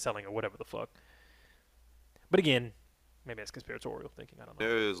products that we're selling or whatever the fuck. But again, maybe that's conspiratorial thinking. I don't know.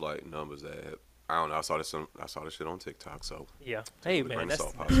 There is like numbers that I don't know. I saw this shit on TikTok. So Yeah. Hey With a man, grain of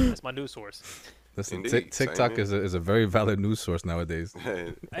salt, that's my news source. Listen, Indeed, TikTok same is a very valid news source nowadays.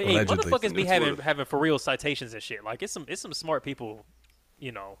 Hey, Allegedly. motherfuckers be New having Twitter. for real citations and shit. Like it's some smart people,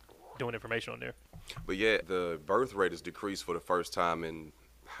 doing information on there. But yeah, the birth rate has decreased for the first time in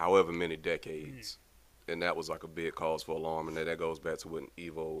however many decades. And that was like a big cause for alarm. And that goes back to what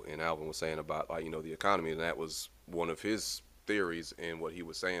Evo and Alvin was saying about the economy. And that was one of his theories and what he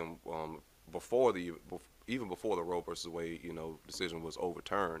was saying even before the Roe versus Wade, decision was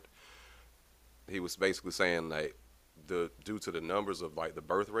overturned. He was basically saying like due to the numbers of like the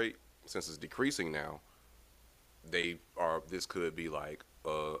birth rate, since it's decreasing now, this could be like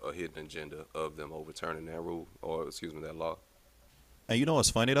a hidden agenda of them overturning that rule, or that law. and you know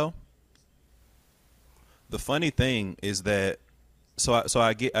what's funny though? The funny thing is that so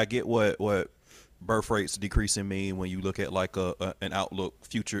I get what birth rates decreasing mean when you look at like an outlook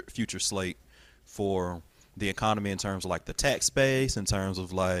future slate for the economy in terms of like the tax base, in terms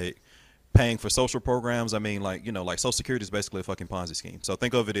of like paying for social programs. I mean, like like Social Security is basically a fucking Ponzi scheme. So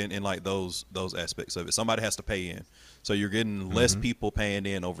think of it in like those aspects of it. Somebody has to pay in, so you're getting less people paying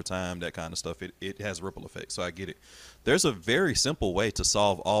in over time. That kind of stuff. It has ripple effects. So I get it. There's a very simple way to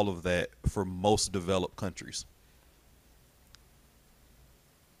solve all of that for most developed countries.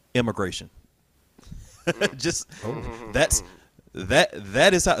 Immigration. Just that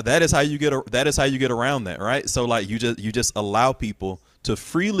is how you get around that, right? So like you just allow people to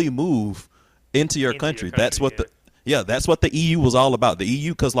freely move into your country. That's what that's what the EU was all about. The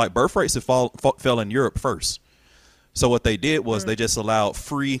EU, because like birth rates fell in Europe first. So what they did was they just allowed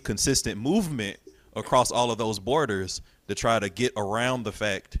free, consistent movement across all of those borders to try to get around the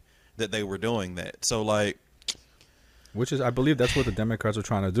fact that they were doing that. So like, Which is, I believe that's what the Democrats are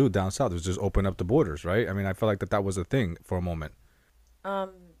trying to do down south, is just open up the borders, right? I mean, I feel like that was a thing for a moment.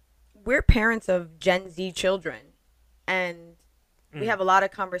 We're parents of Gen Z children, and we have a lot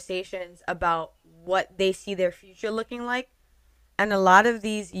of conversations about what they see their future looking like. And a lot of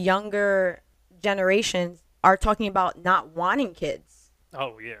these younger generations are talking about not wanting kids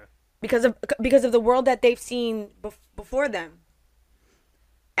Oh yeah. because of the world that they've seen before them.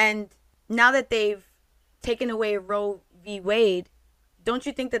 And now that they've taken away Roe v. Wade, don't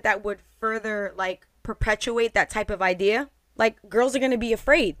you think that would further like perpetuate that type of idea? Like, girls are going to be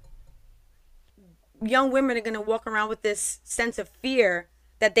afraid. Young women are going to walk around with this sense of fear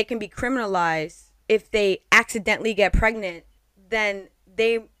that they can be criminalized if they accidentally get pregnant. Then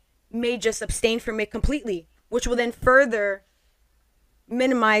they may just abstain from it completely, which will then further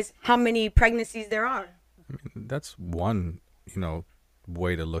minimize how many pregnancies there are. I mean, that's one,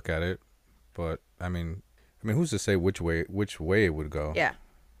 way to look at it. But I mean, who's to say which way it would go? Yeah.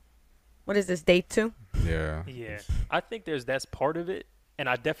 What is this, day 2? Yeah. Yeah, I think that's part of it, And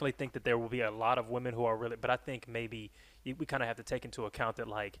I definitely think that there will be a lot of women who are really, but I think maybe we kind of have to take into account that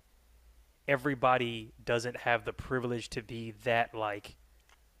like everybody doesn't have the privilege to be that like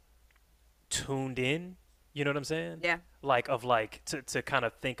tuned in. You know what I'm saying? Yeah. Like to kind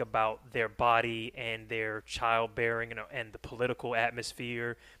of think about their body and their childbearing and the political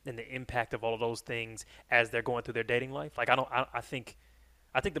atmosphere and the impact of all of those things as they're going through their dating life. Like I think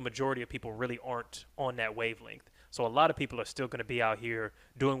the majority of people really aren't on that wavelength. So a lot of people are still going to be out here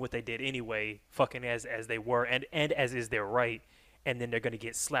doing what they did anyway, fucking as they were and as is their right, and then they're going to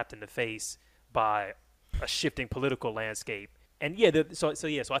get slapped in the face by a shifting political landscape. And so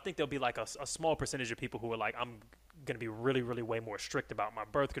I think there'll be like a small percentage of people who are like, I'm going to be really, really way more strict about my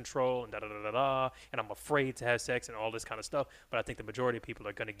birth control and and I'm afraid to have sex and all this kind of stuff. But I think the majority of people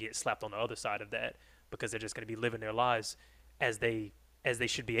are going to get slapped on the other side of that because they're just going to be living their lives as they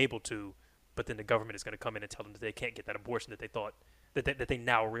should be able to. But then the government is going to come in and tell them that they can't get that abortion that they thought that they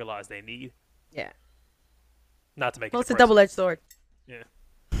now realize they need. Yeah. Not to make it. Well, it's a double-edged sword. Yeah.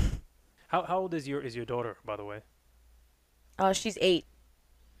 How old is your daughter, by the way? She's 8.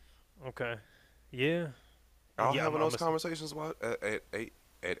 Okay. Yeah. Are having those conversations about at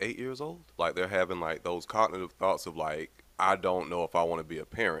 8 years old? Like they're having like those cognitive thoughts of like, I don't know if I want to be a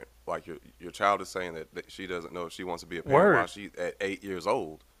parent. Like your child is saying that she doesn't know if she wants to be a parent while she's at 8 years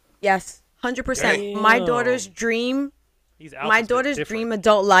old. Yes, 100%. My daughter's dream,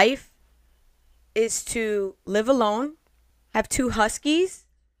 adult life is to live alone, have 2 huskies,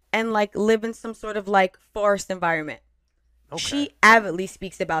 and like live in some sort of like forest environment. Okay. She avidly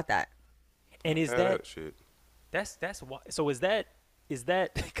speaks about that. And is that shit? That's why. So is that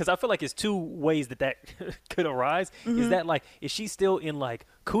because I feel like it's 2 ways that could arise. Mm-hmm. Is she still in like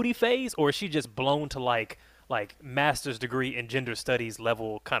cootie phase, or is she just blown to like master's degree in gender studies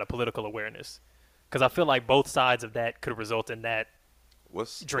level kind of political awareness? Because I feel like both sides of that could result in that.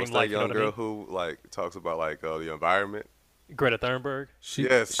 What's dream that life, young girl I mean? who like talks about like the environment? Greta Thunberg.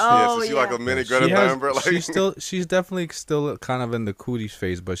 Yes. So she's like a mini Greta Thunberg. Like she's definitely still kind of in the cooties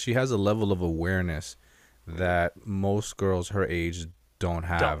phase, but she has a level of awareness that most girls her age don't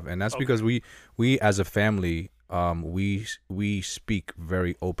have, and that's because we as a family we speak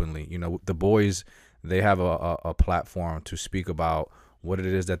very openly. You know, the boys, they have a platform to speak about what it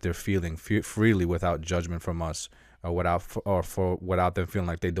is that they're feeling freely without judgment from us, or without them feeling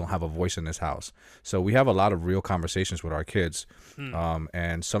like they don't have a voice in this house. So we have a lot of real conversations with our kids,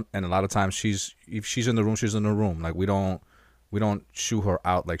 and a lot of times if she's in the room, she's in the room. Like we don't shoo her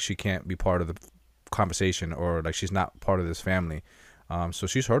out like she can't be part of the conversation or like she's not part of this family. So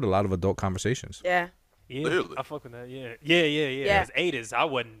she's heard a lot of adult conversations. Yeah. Literally. I fuck with that. Yeah. As 8 is, I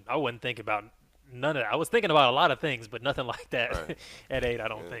wouldn't think about none of that. I was thinking about a lot of things, but nothing like that right. At 8. I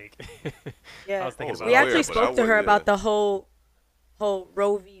don't think. Yeah. I was thinking about we actually spoke to her about the whole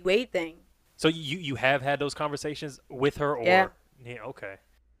Roe v. Wade thing. So you have had those conversations with her, or yeah okay.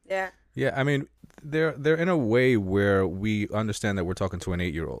 Yeah, I mean, they're in a way where we understand that we're talking to an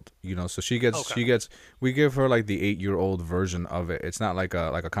 8-year-old, you know. So we give her like the 8-year-old version of it. It's not like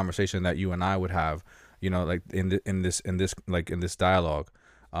a conversation that you and I would have, you know, like in this dialogue.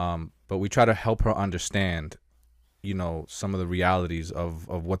 But we try to help her understand, you know, some of the realities of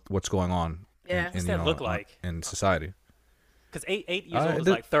what's going on. Yeah, what's that look like in society? Because 8 years old is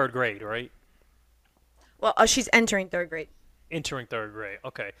like 3rd grade, right? Well, she's entering 3rd grade. Entering 3rd grade.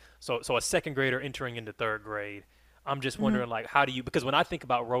 Okay. So a 2nd grader entering into 3rd grade. I'm just wondering, like, how do you, because when I think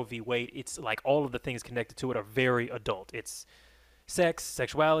about Roe v. Wade, it's like all of the things connected to it are very adult. It's sex,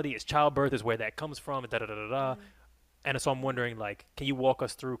 sexuality, it's childbirth is where that comes from, And so I'm wondering, like, can you walk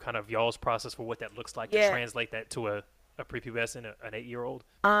us through kind of y'all's process for what that looks like to translate that to a prepubescent, an 8-year-old?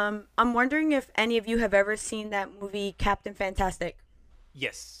 I'm wondering if any of you have ever seen that movie Captain Fantastic.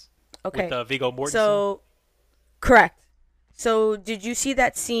 Yes. Okay. With Viggo Mortensen. So, correct. So, did you see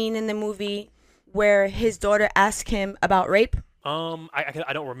that scene in the movie where his daughter asked him about rape? I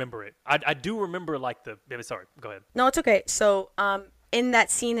don't remember it. I do remember like sorry, go ahead. No, it's okay. So, in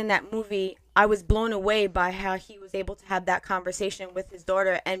that scene in that movie, I was blown away by how he was able to have that conversation with his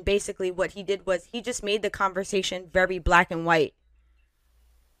daughter, and basically what he did was he just made the conversation very black and white.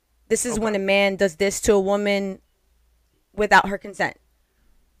 This is when a man does this to a woman without her consent.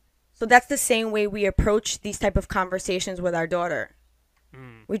 So that's the same way we approach these type of conversations with our daughter.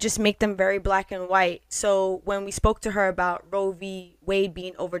 We just make them very black and white. So when we spoke to her about Roe v. Wade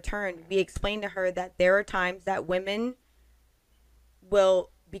being overturned, we explained to her that there are times that women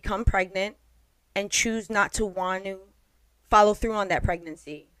will become pregnant and choose not to want to follow through on that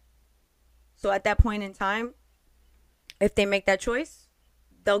pregnancy. So at that point in time, if they make that choice,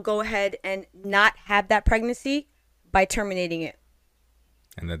 they'll go ahead and not have that pregnancy by terminating it.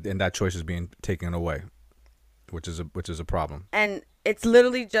 and that choice is being taken away, which is a problem. And it's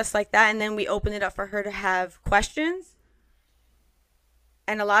literally just like that. And then we open it up for her to have questions.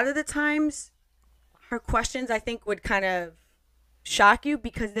 And a lot of the times, her questions, I think, would kind of shock you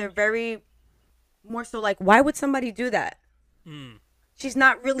because they're very more so like, why would somebody do that? She's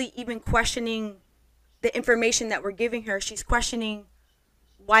not really even questioning the information that we're giving her. She's questioning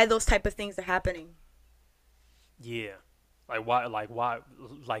why those type of things are happening. Yeah. Why,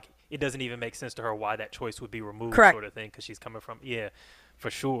 it doesn't even make sense to her why that choice would be removed. Correct. Sort of thing, because she's coming from, for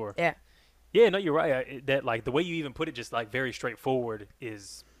sure. Yeah. Yeah, no, you're right. That, like, the way you even put it, just, like, very straightforward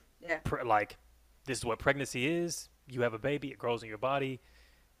is, this is what pregnancy is. You have a baby. It grows in your body.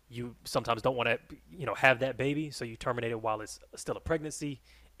 You sometimes don't want to, have that baby, so you terminate it while it's still a pregnancy,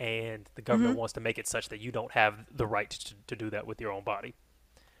 and the government wants to make it such that you don't have the right to do that with your own body.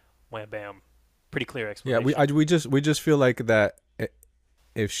 Wham, bam. Pretty clear explanation. Yeah, we just feel like that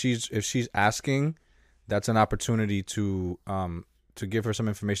if she's asking, that's an opportunity to give her some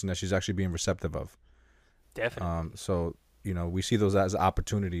information that she's actually being receptive of. Definitely. So we see those as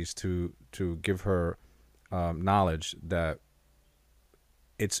opportunities to give her knowledge that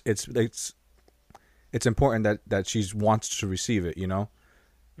it's important that she wants to receive it.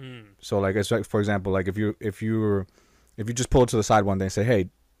 So like it's like, for example, like if you just pull it to the side one day and say, hey,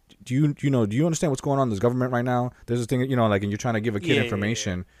 do you understand what's going on in this government right now? There's this thing, like, and you're trying to give a kid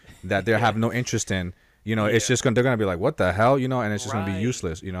information that they have no interest in, it's just they're gonna be like, what the hell, and it's just gonna be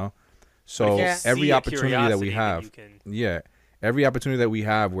useless, So every opportunity that we have, every opportunity that we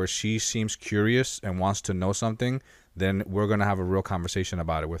have where she seems curious and wants to know something, then we're gonna have a real conversation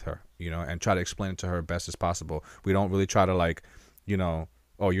about it with her, and try to explain it to her best as possible. We don't really try to like,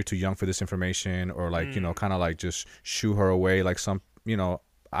 oh, you're too young for this information, or like, kind of like just shoo her away, like some,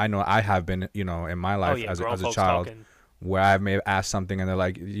 I know I have been, in my life as a child, where I may have asked something and they're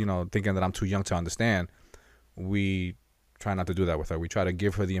like, thinking that I'm too young to understand. We try not to do that with her. We try to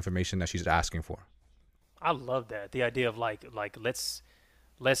give her the information that she's asking for. I love that. The idea of like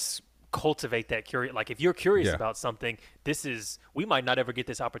let's cultivate that curious. Like, if you're curious about something, we might not ever get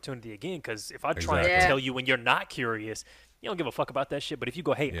this opportunity again, because if I try to tell you when you're not curious, you don't give a fuck about that shit. But if you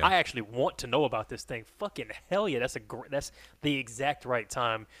go, hey, I actually want to know about this thing, fucking hell yeah, that's the exact right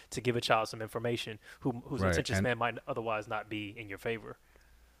time to give a child some information whose attention span might otherwise not be in your favor.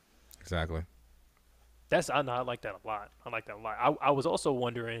 Exactly. I like that a lot. I was also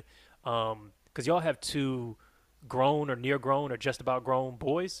wondering, because y'all have two grown or near grown or just about grown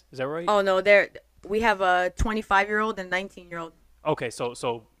boys, is that right? Oh no, we have a 25-year-old and 19-year-old. Okay,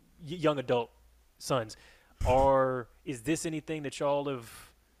 so young adult sons. Is this anything that y'all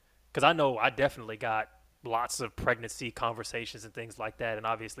have, because I know I definitely got lots of pregnancy conversations and things like that, and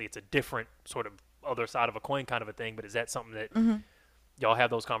obviously it's a different sort of other side of a coin kind of a thing, but is that something that y'all have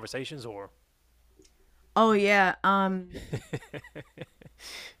those conversations, or? Oh yeah.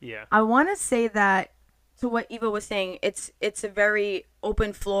 Yeah. I want to say that, to what Eva was saying, it's a very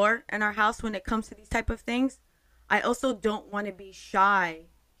open floor in our house when it comes to these type of things. I also don't want to be shy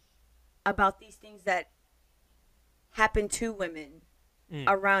about these things that happen to women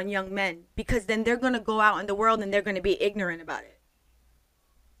around young men, because then they're going to go out in the world and they're going to be ignorant about it.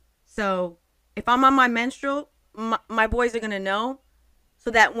 So if I'm on my menstrual, my boys are going to know, so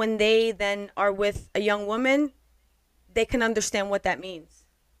that when they then are with a young woman, they can understand what that means.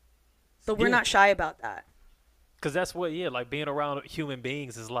 So we're not shy about that. Because that's what, like, being around human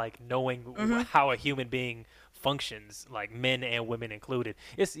beings is like knowing how a human being functions, like men and women included.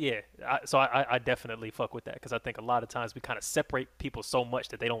 So I definitely fuck with that, because I think a lot of times we kind of separate people so much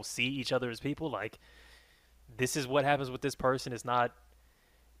that they don't see each other as people. Like, this is what happens with this person. It's not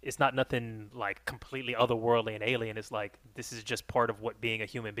nothing like completely otherworldly and alien. It's like, this is just part of what being a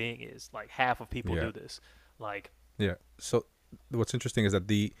human being is. Like, half of people do this. Like, so what's interesting is that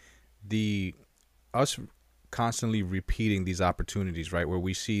the us constantly repeating these opportunities, right, where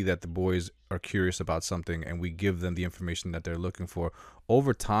we see that the boys are curious about something and we give them the information that they're looking for,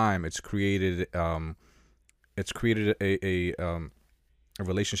 over time it's created a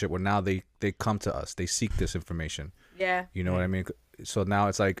relationship where now they come to us, they seek this information. You know what I mean? So now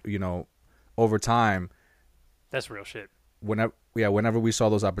it's like, over time, that's real shit. Whenever we saw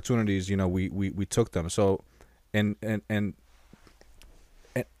those opportunities, we took them. So and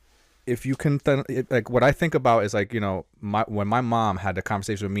if you can, like, what I think about is, like, when my mom had the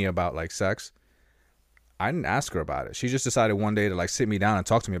conversation with me about, like, sex, I didn't ask her about it. She just decided one day to, like, sit me down and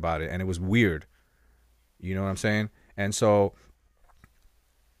talk to me about it, and it was weird. You know what I'm saying? And so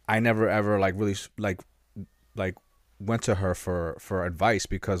I never ever, like, really, like went to her for advice,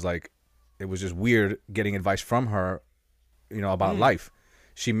 because, like, it was just weird getting advice from her, about life.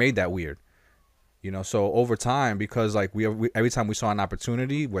 she made that weird. So over time, because like we every time we saw an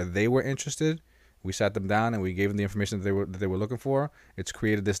opportunity where they were interested, we sat them down and we gave them the information that they were looking for. It's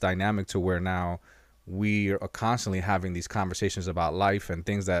created this dynamic to where now we are constantly having these conversations about life and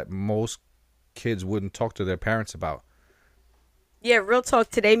things that most kids wouldn't talk to their parents about. Yeah, real talk.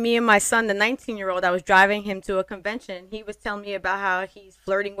 Today, me and my son, the 19-year-old, I was driving him to a convention. He was telling me about how he's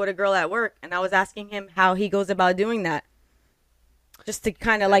flirting with a girl at work, and I was asking him how he goes about doing that, just to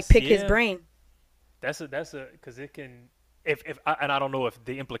kind of like pick his brain. That's because it can. And I don't know if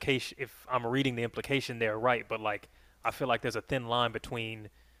the implication, if I'm reading the implication there right, but like I feel like there's a thin line between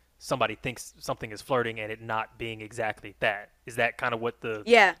somebody thinks something is flirting and it not being exactly that. Is that kind of what the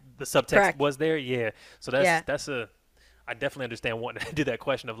subtext correct. was there? Yeah. So that's I definitely understand wanting to do that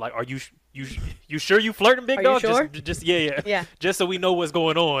question of like, are you sure you flirting, big dog? Sure? Just yeah. Just so we know what's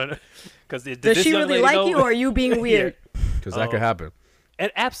going on. Because does she really like you, or are you being weird? Because that could happen.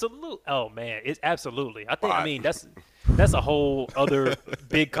 And absolutely, oh man, it's absolutely. I mean that's a whole other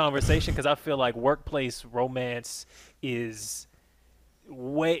big conversation, because I feel like workplace romance is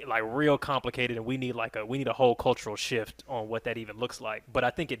way like real complicated, and we need a whole cultural shift on what that even looks like. But I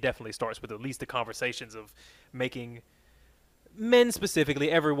think it definitely starts with at least the conversations of making men, specifically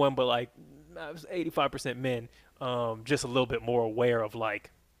everyone, but like 85% men, just a little bit more aware of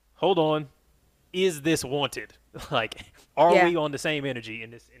like, hold on, is this wanted? Like, are we on the same energy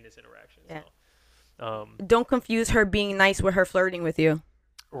in this interaction? Yeah. So, don't confuse her being nice with her flirting with you.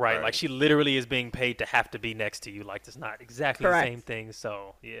 Right. Like she literally is being paid to have to be next to you. Like it's not exactly Correct. the same thing.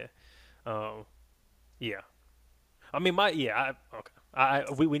 So yeah. Yeah. I mean,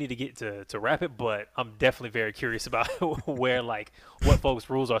 we need to get to wrap it, but I'm definitely very curious about where like what folks'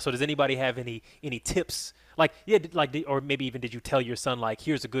 rules are. So does anybody have any tips? Like or maybe even did you tell your son like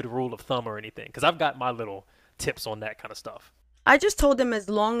here's a good rule of thumb or anything? Because I've got my little tips on that kind of stuff. I just told him as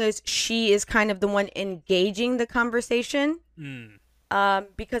long as she is kind of the one engaging the conversation,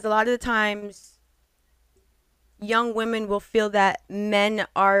 because a lot of the times young women will feel that men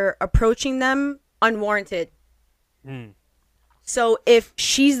are approaching them unwarranted. So if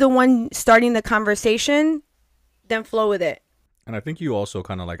she's the one starting the conversation, then flow with it. And I think you also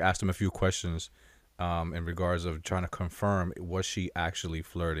kind of like asked him a few questions in regards of trying to confirm, was she actually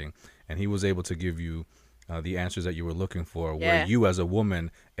flirting? And he was able to give you the answers that you were looking for, where you as a woman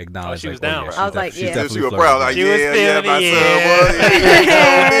acknowledged, she was down. I was like, she's yeah. definitely She was flirting. proud. Like, She was feeling my son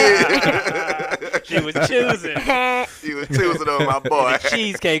was. She was choosing. She was choosing on my boy. The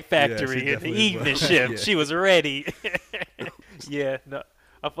Cheesecake Factory in the definitely evening was. shift. Yeah. She was ready. Yeah, no,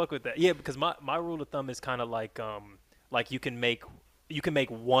 I fuck with that. Yeah, because my rule of thumb is kind of like you can make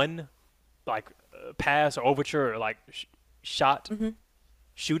one like pass or overture or like shot,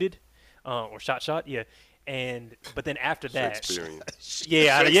 shooted, or shot. Yeah. But then after that,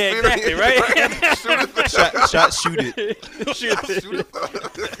 yeah, exactly, right. Shoot it.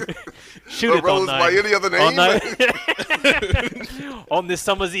 Shoot it all Arose night. by any other name? All night. On this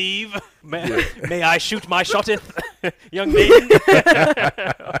summer's eve, may I shoot my shotteth, young maiden?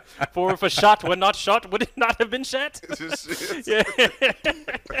 For if a shot were not shot, would it not have been shot? Yeah.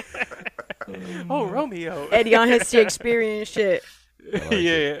 Oh, Romeo. Eddie on his Shakespearean shit.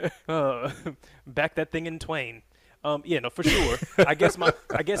 Yeah. Back that thing in twain. Yeah, no, for sure. I guess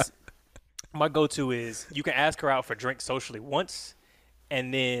my go-to is you can ask her out for drinks socially once,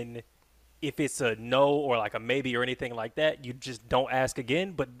 and then if it's a no or like a maybe or anything like that, you just don't ask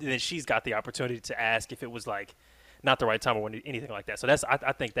again. But then she's got the opportunity to ask if it was like not the right time or anything like that. So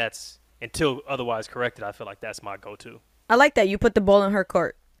I think that's, until otherwise corrected, I feel like that's my go-to. I like that. You put the ball in her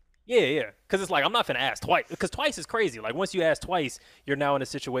court. Yeah. Because it's like, I'm not going to ask twice. Because twice is crazy. Like, once you ask twice, you're now in a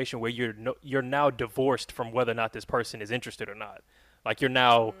situation where you're now divorced from whether or not this person is interested or not. Like,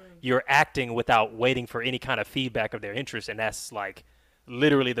 you're acting without waiting for any kind of feedback of their interest. And that's, like,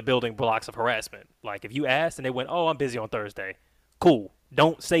 literally the building blocks of harassment. Like, if you asked and they went, oh, I'm busy on Thursday. Cool.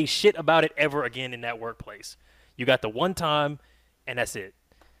 Don't say shit about it ever again in that workplace. You got the one time, and that's it.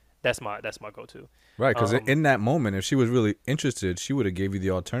 That's my go-to. Right, because in that moment, if she was really interested, she would have gave you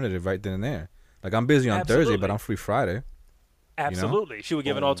the alternative right then and there. Like, I'm busy on Thursday, but I'm free Friday. Absolutely. You know? She would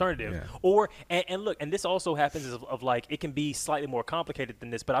give an alternative. Yeah. Or, and look, and this also happens of like, it can be slightly more complicated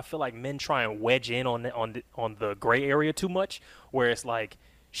than this, but I feel like men try and wedge in on the gray area too much, where it's like,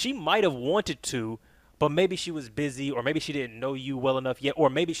 she might have wanted to, but maybe she was busy, or maybe she didn't know you well enough yet, or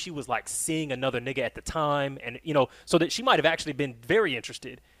maybe she was like seeing another nigga at the time, and so that she might have actually been very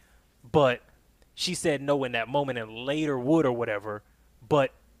interested, but she said no in that moment and later would or whatever.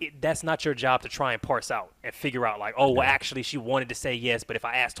 But that's not your job to try and parse out and figure out like, oh, well, actually she wanted to say yes, but if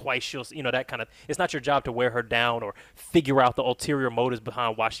I ask twice, she'll, that kind of. It's not your job to wear her down or figure out the ulterior motives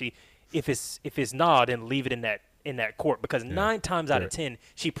behind why she. If it's not, then leave it in that court, because 9 times out of 10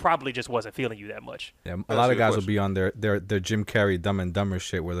 she probably just wasn't feeling you that much. Yeah, a lot of guys will be on their Jim Carrey Dumb and Dumber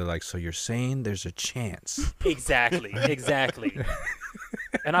shit where they're like, so you're saying there's a chance? Exactly.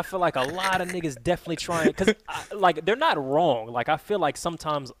 And I feel like a lot of niggas definitely trying, because like they're not wrong. Like I feel like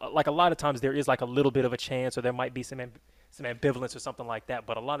sometimes, like a lot of times there is like a little bit of a chance, or there might be some ambivalence or something like that.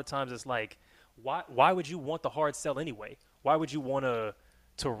 But a lot of times it's like, why would you want the hard sell anyway? Why would you want to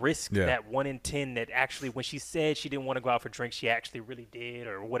risk that 1 in 10 that actually, when she said she didn't want to go out for drinks, she actually really did,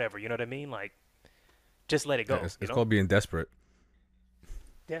 or whatever? You know what I mean? Like, just let it go. It's called being desperate.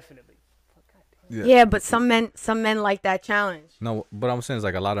 Definitely. Yeah, but some men like that challenge. No, but I'm saying is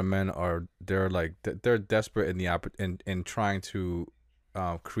like a lot of men they're desperate in trying to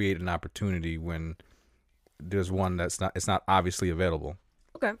create an opportunity when there's one it's not obviously available.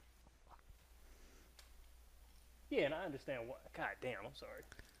 Okay. Yeah, and I understand what. God damn, I'm sorry.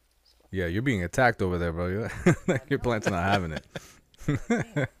 Yeah, you're being attacked over there, bro. Your plant's not having it.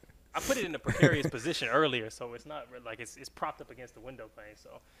 I put it in a precarious position earlier, so it's not like it's propped up against the window pane.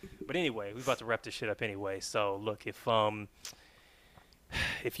 So, but anyway, we're about to wrap this shit up anyway. So look, if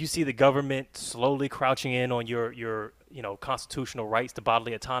you see the government slowly crouching in on your constitutional rights to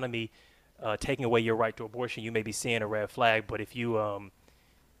bodily autonomy, taking away your right to abortion, you may be seeing a red flag. But if you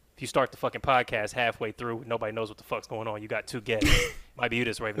start the fucking podcast halfway through, nobody knows what the fuck's going on, you got 2 guests. Might be you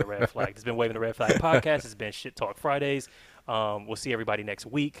just waving the red flag. It's been Waving the Red Flag podcast. It's been Shit Talk Fridays. We'll see everybody next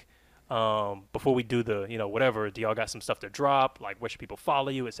week. Before we do the, whatever, do y'all got some stuff to drop? Like, where should people follow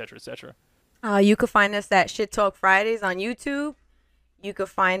you, et cetera, et cetera? You can find us at Shit Talk Fridays on YouTube. You can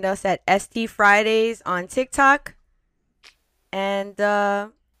find us at ST Fridays on TikTok. And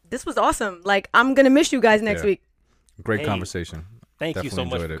this was awesome. Like, I'm going to miss you guys next week. Great conversation. Thank Definitely you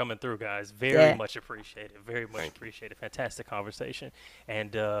so much for coming through, guys. Very much appreciated. Very much appreciated. Fantastic conversation.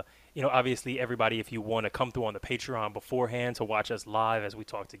 And, obviously, everybody, if you want to come through on the Patreon beforehand to watch us live as we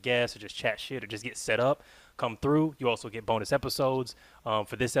talk to guests or just chat shit or just get set up, come through. You also get bonus episodes.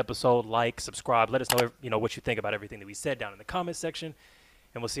 For this episode, like, subscribe. Let us know, what you think about everything that we said down in the comment section.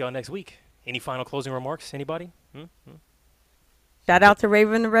 And we'll see y'all next week. Any final closing remarks? Anybody? Shout out to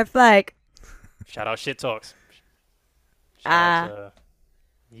Raven the Red Flag. Shout out Shit Talks. Shout out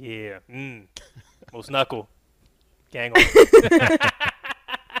to, Most Knuckle. Gang on.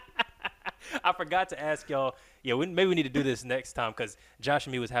 I forgot to ask y'all. Yeah, maybe we need to do this next time, because Josh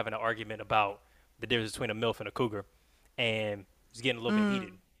and me was having an argument about the difference between a MILF and a cougar, and it's getting a little bit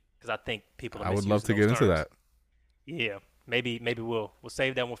heated because I think people. I would love to get into that. Yeah, maybe we'll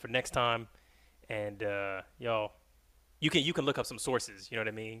save that one for next time, and y'all, you can look up some sources. You know what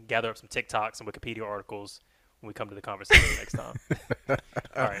I mean? Gather up some TikToks, some Wikipedia articles when we come to the conversation next time.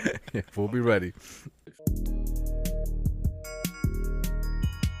 All right. Yeah, we'll be ready.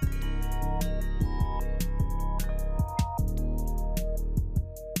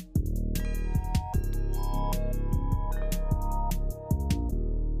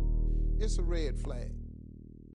 It's a red flag.